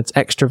information adds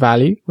extra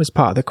value was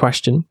part of the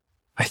question,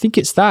 I think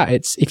it's that.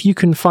 It's if you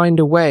can find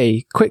a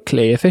way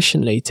quickly,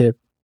 efficiently to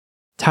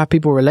have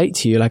people relate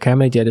to you, like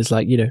Emily did, is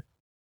like,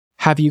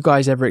 have you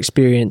guys ever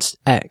experienced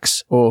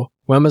X? Or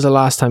when was the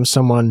last time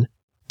someone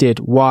did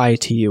Y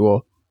to you?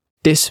 Or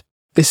this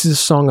is a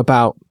song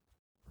about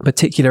a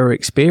particular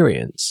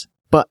experience,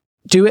 but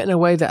do it in a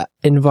way that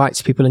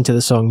invites people into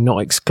the song, not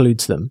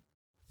excludes them.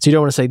 So you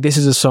don't want to say, this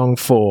is a song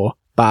for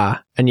bah,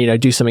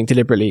 and, do something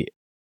deliberately,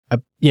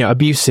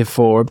 abusive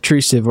for,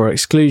 obtrusive or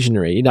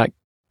exclusionary. Like,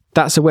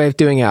 that's a way of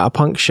doing it at a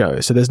punk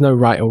show. So there's no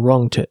right or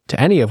wrong to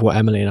any of what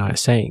Emily and I are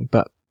saying.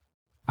 But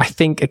I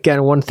think,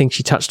 again, one thing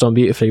she touched on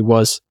beautifully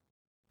was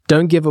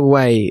don't give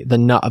away the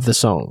nut of the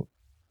song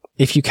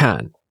if you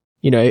can.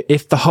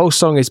 If the whole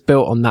song is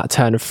built on that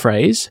turn of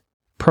phrase,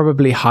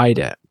 probably hide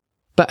it.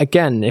 But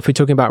again, if we're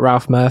talking about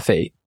Ralph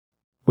Murphy,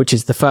 which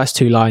is the first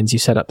 2 lines, you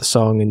set up the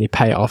song and you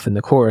pay it off in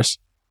the chorus,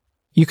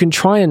 you can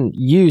try and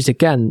use,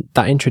 again,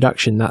 that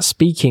introduction, that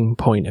speaking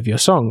point of your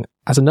song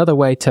as another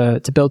way to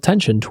build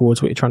tension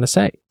towards what you're trying to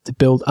say, to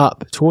build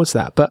up towards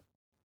that. But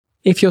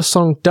if your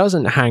song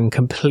doesn't hang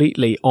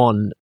completely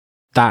on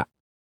that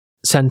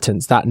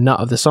sentence, that nut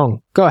of the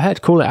song, go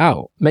ahead, call it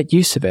out, make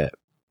use of it.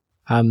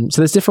 So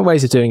there's different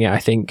ways of doing it, I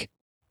think,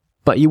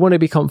 but you want to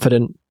be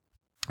confident.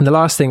 And the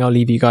last thing I'll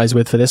leave you guys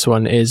with for this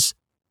one is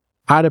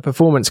I had a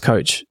performance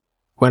coach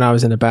when I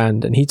was in a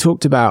band, and he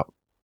talked about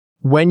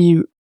when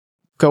you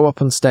go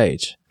up on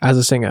stage as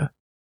a singer,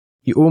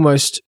 you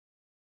almost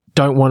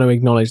don't want to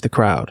acknowledge the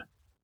crowd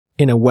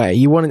in a way.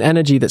 You want an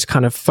energy that's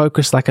kind of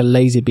focused like a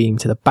laser beam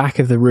to the back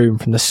of the room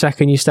from the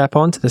second you step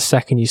on to the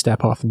second you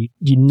step off, and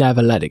you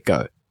never let it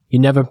go. You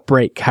never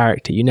break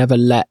character. You never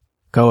let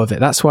go of it.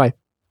 That's why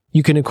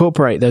you can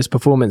incorporate those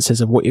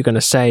performances of what you're going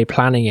to say,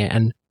 planning it,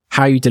 and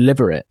how you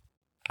deliver it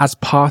as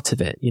part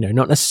of it,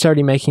 not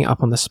necessarily making it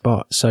up on the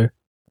spot. So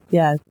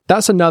yeah,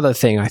 that's another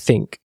thing, I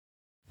think.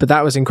 But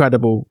that was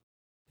incredible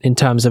in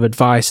terms of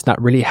advice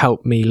that really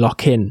helped me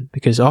lock in,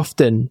 because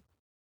often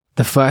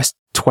the first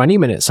 20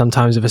 minutes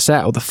sometimes of a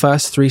set, or the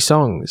first 3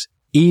 songs,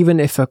 even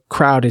if a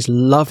crowd is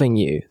loving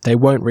you, they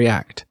won't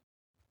react.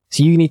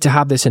 So you need to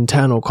have this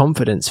internal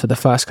confidence for the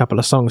first couple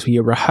of songs where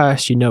you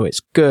rehearse, it's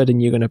good,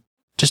 and you're going to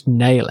just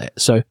nail it.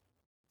 So a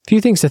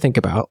few things to think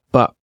about,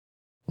 but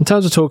in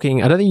terms of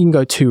talking, I don't think you can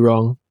go too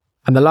wrong.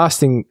 And the last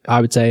thing I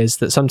would say is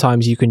that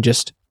sometimes you can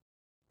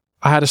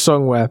I had a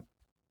song where it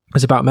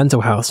was about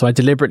mental health. So I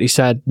deliberately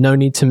said, no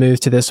need to move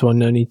to this one,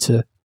 no need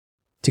to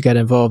get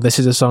involved. This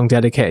is a song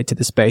dedicated to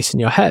the space in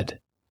your head.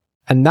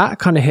 And that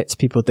kind of hits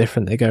people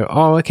different. They go,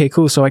 oh, okay,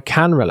 cool. So I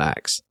can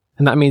relax.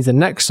 And that means the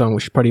next song,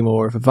 which is probably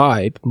more of a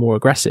vibe, more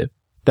aggressive,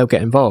 they'll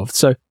get involved.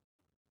 So,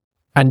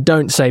 and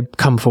don't say,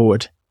 come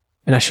forward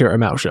unless you're at a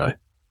metal show.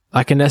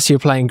 Like, unless you're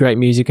playing great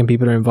music and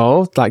people are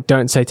involved, like,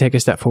 don't say take a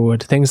step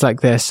forward. Things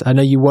like this, I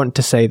know you want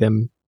to say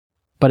them,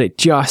 but it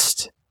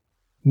just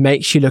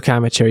makes you look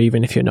amateur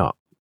even if you're not.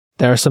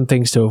 There are some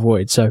things to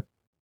avoid. So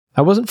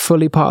I wasn't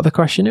fully part of the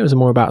question. It was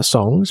more about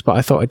songs, but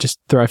I thought I'd just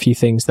throw a few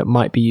things that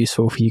might be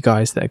useful for you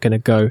guys that are going to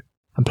go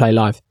and play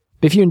live.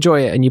 But if you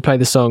enjoy it and you play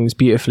the songs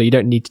beautifully, you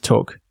don't need to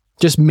talk.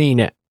 Just mean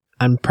it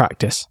and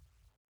practice.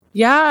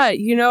 Yeah,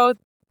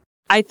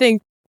 I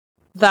think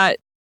that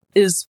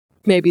is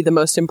maybe the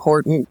most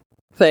important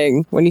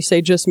thing when you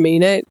say just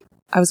mean it.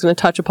 I was going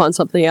to touch upon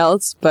something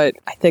else, but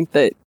I think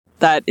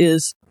that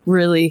is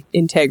really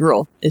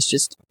integral, is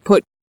just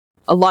put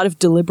a lot of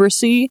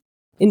deliberacy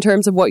in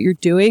terms of what you're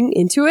doing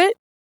into it.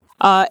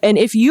 And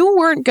if you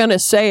weren't going to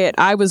say it,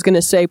 I was going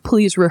to say,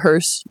 please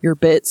rehearse your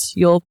bits.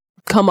 You'll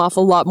come off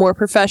a lot more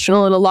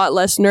professional and a lot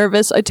less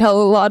nervous. I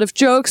tell a lot of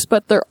jokes,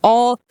 but they're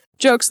all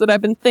jokes that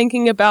I've been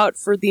thinking about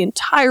for the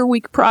entire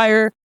week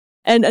prior.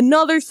 And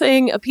another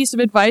thing, a piece of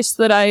advice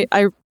that I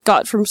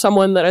got from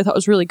someone that I thought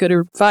was really good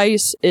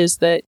advice is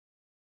that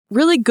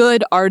really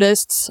good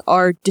artists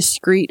are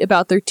discreet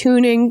about their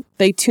tuning.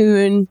 They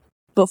tune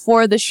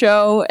before the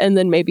show and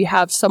then maybe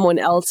have someone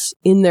else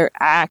in their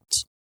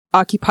act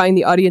occupying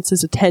the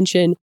audience's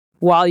attention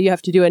while you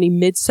have to do any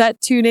mid-set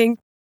tuning.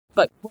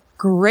 But what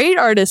great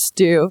artists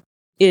do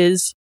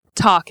is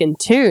talk and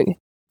tune.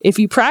 If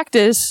you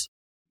practice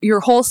your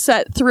whole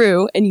set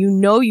through and you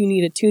know you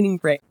need a tuning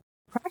break,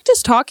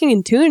 practice talking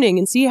and tuning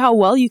and see how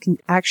well you can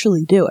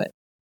actually do it.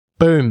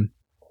 Boom.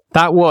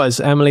 That was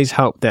Emily's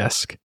help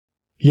desk.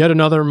 Yet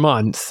another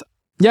month.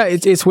 Yeah,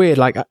 it's weird.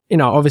 Like,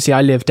 obviously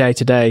I live day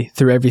to day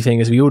through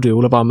everything as we all do,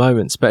 all of our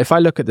moments. But if I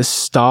look at the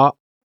start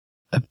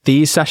of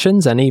these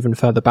sessions and even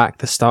further back,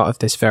 the start of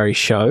this very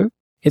show,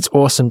 it's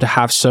awesome to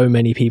have so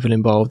many people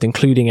involved,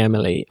 including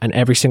Emily and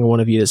every single one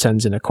of you that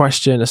sends in a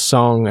question, a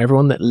song,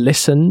 everyone that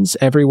listens,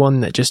 everyone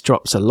that just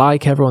drops a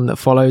like, everyone that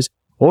follows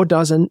or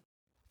doesn't.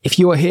 If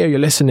you are here, you're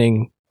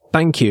listening,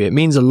 thank you. It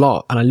means a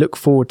lot. And I look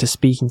forward to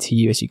speaking to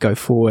you as you go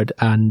forward.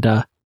 And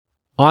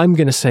I'm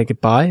going to say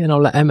goodbye and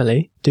I'll let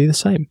Emily do the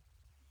same.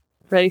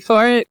 Ready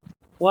for it?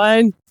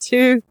 1,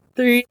 2,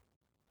 3.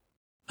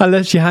 I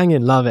let you hang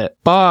in. Love it.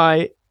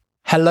 Bye.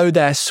 Hello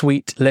there,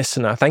 sweet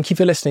listener. Thank you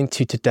for listening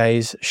to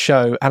today's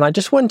show. And I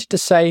just wanted to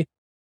say,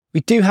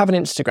 we do have an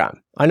Instagram.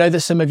 I know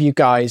that some of you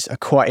guys are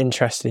quite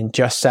interested in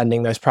just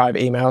sending those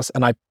private emails.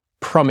 And I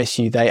promise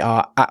you, they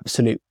are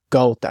absolute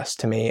gold dust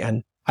to me.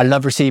 And I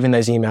love receiving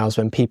those emails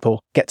when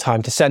people get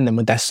time to send them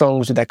with their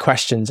songs, with their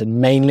questions.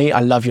 And mainly, I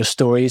love your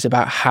stories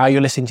about how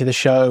you're listening to the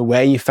show,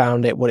 where you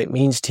found it, what it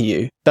means to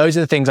you. Those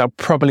are the things I'll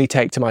probably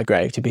take to my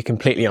grave, to be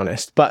completely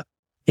honest. But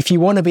if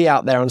you want to be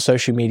out there on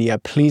social media,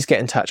 please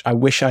get in touch. I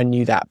wish I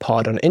knew that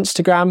pod on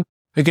Instagram.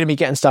 We're going to be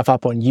getting stuff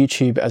up on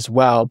YouTube as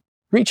well.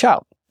 Reach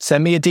out.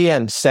 Send me a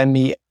DM. Send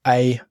me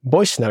a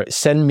voice note.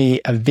 Send me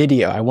a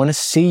video. I want to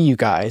see you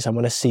guys. I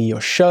want to see your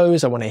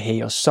shows. I want to hear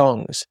your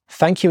songs.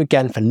 Thank you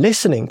again for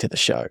listening to the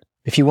show.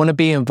 If you want to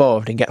be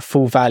involved and get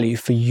full value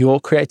for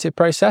your creative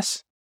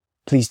process,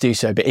 please do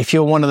so. But if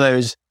you're one of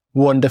those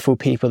wonderful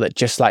people that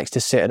just likes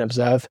to sit and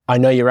observe, I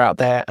know you're out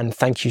there, and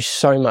thank you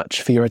so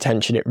much for your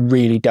attention. It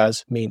really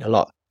does mean a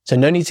lot. So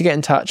no need to get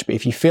in touch, but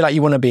if you feel like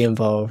you want to be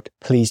involved,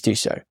 please do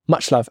so.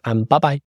 Much love and bye-bye.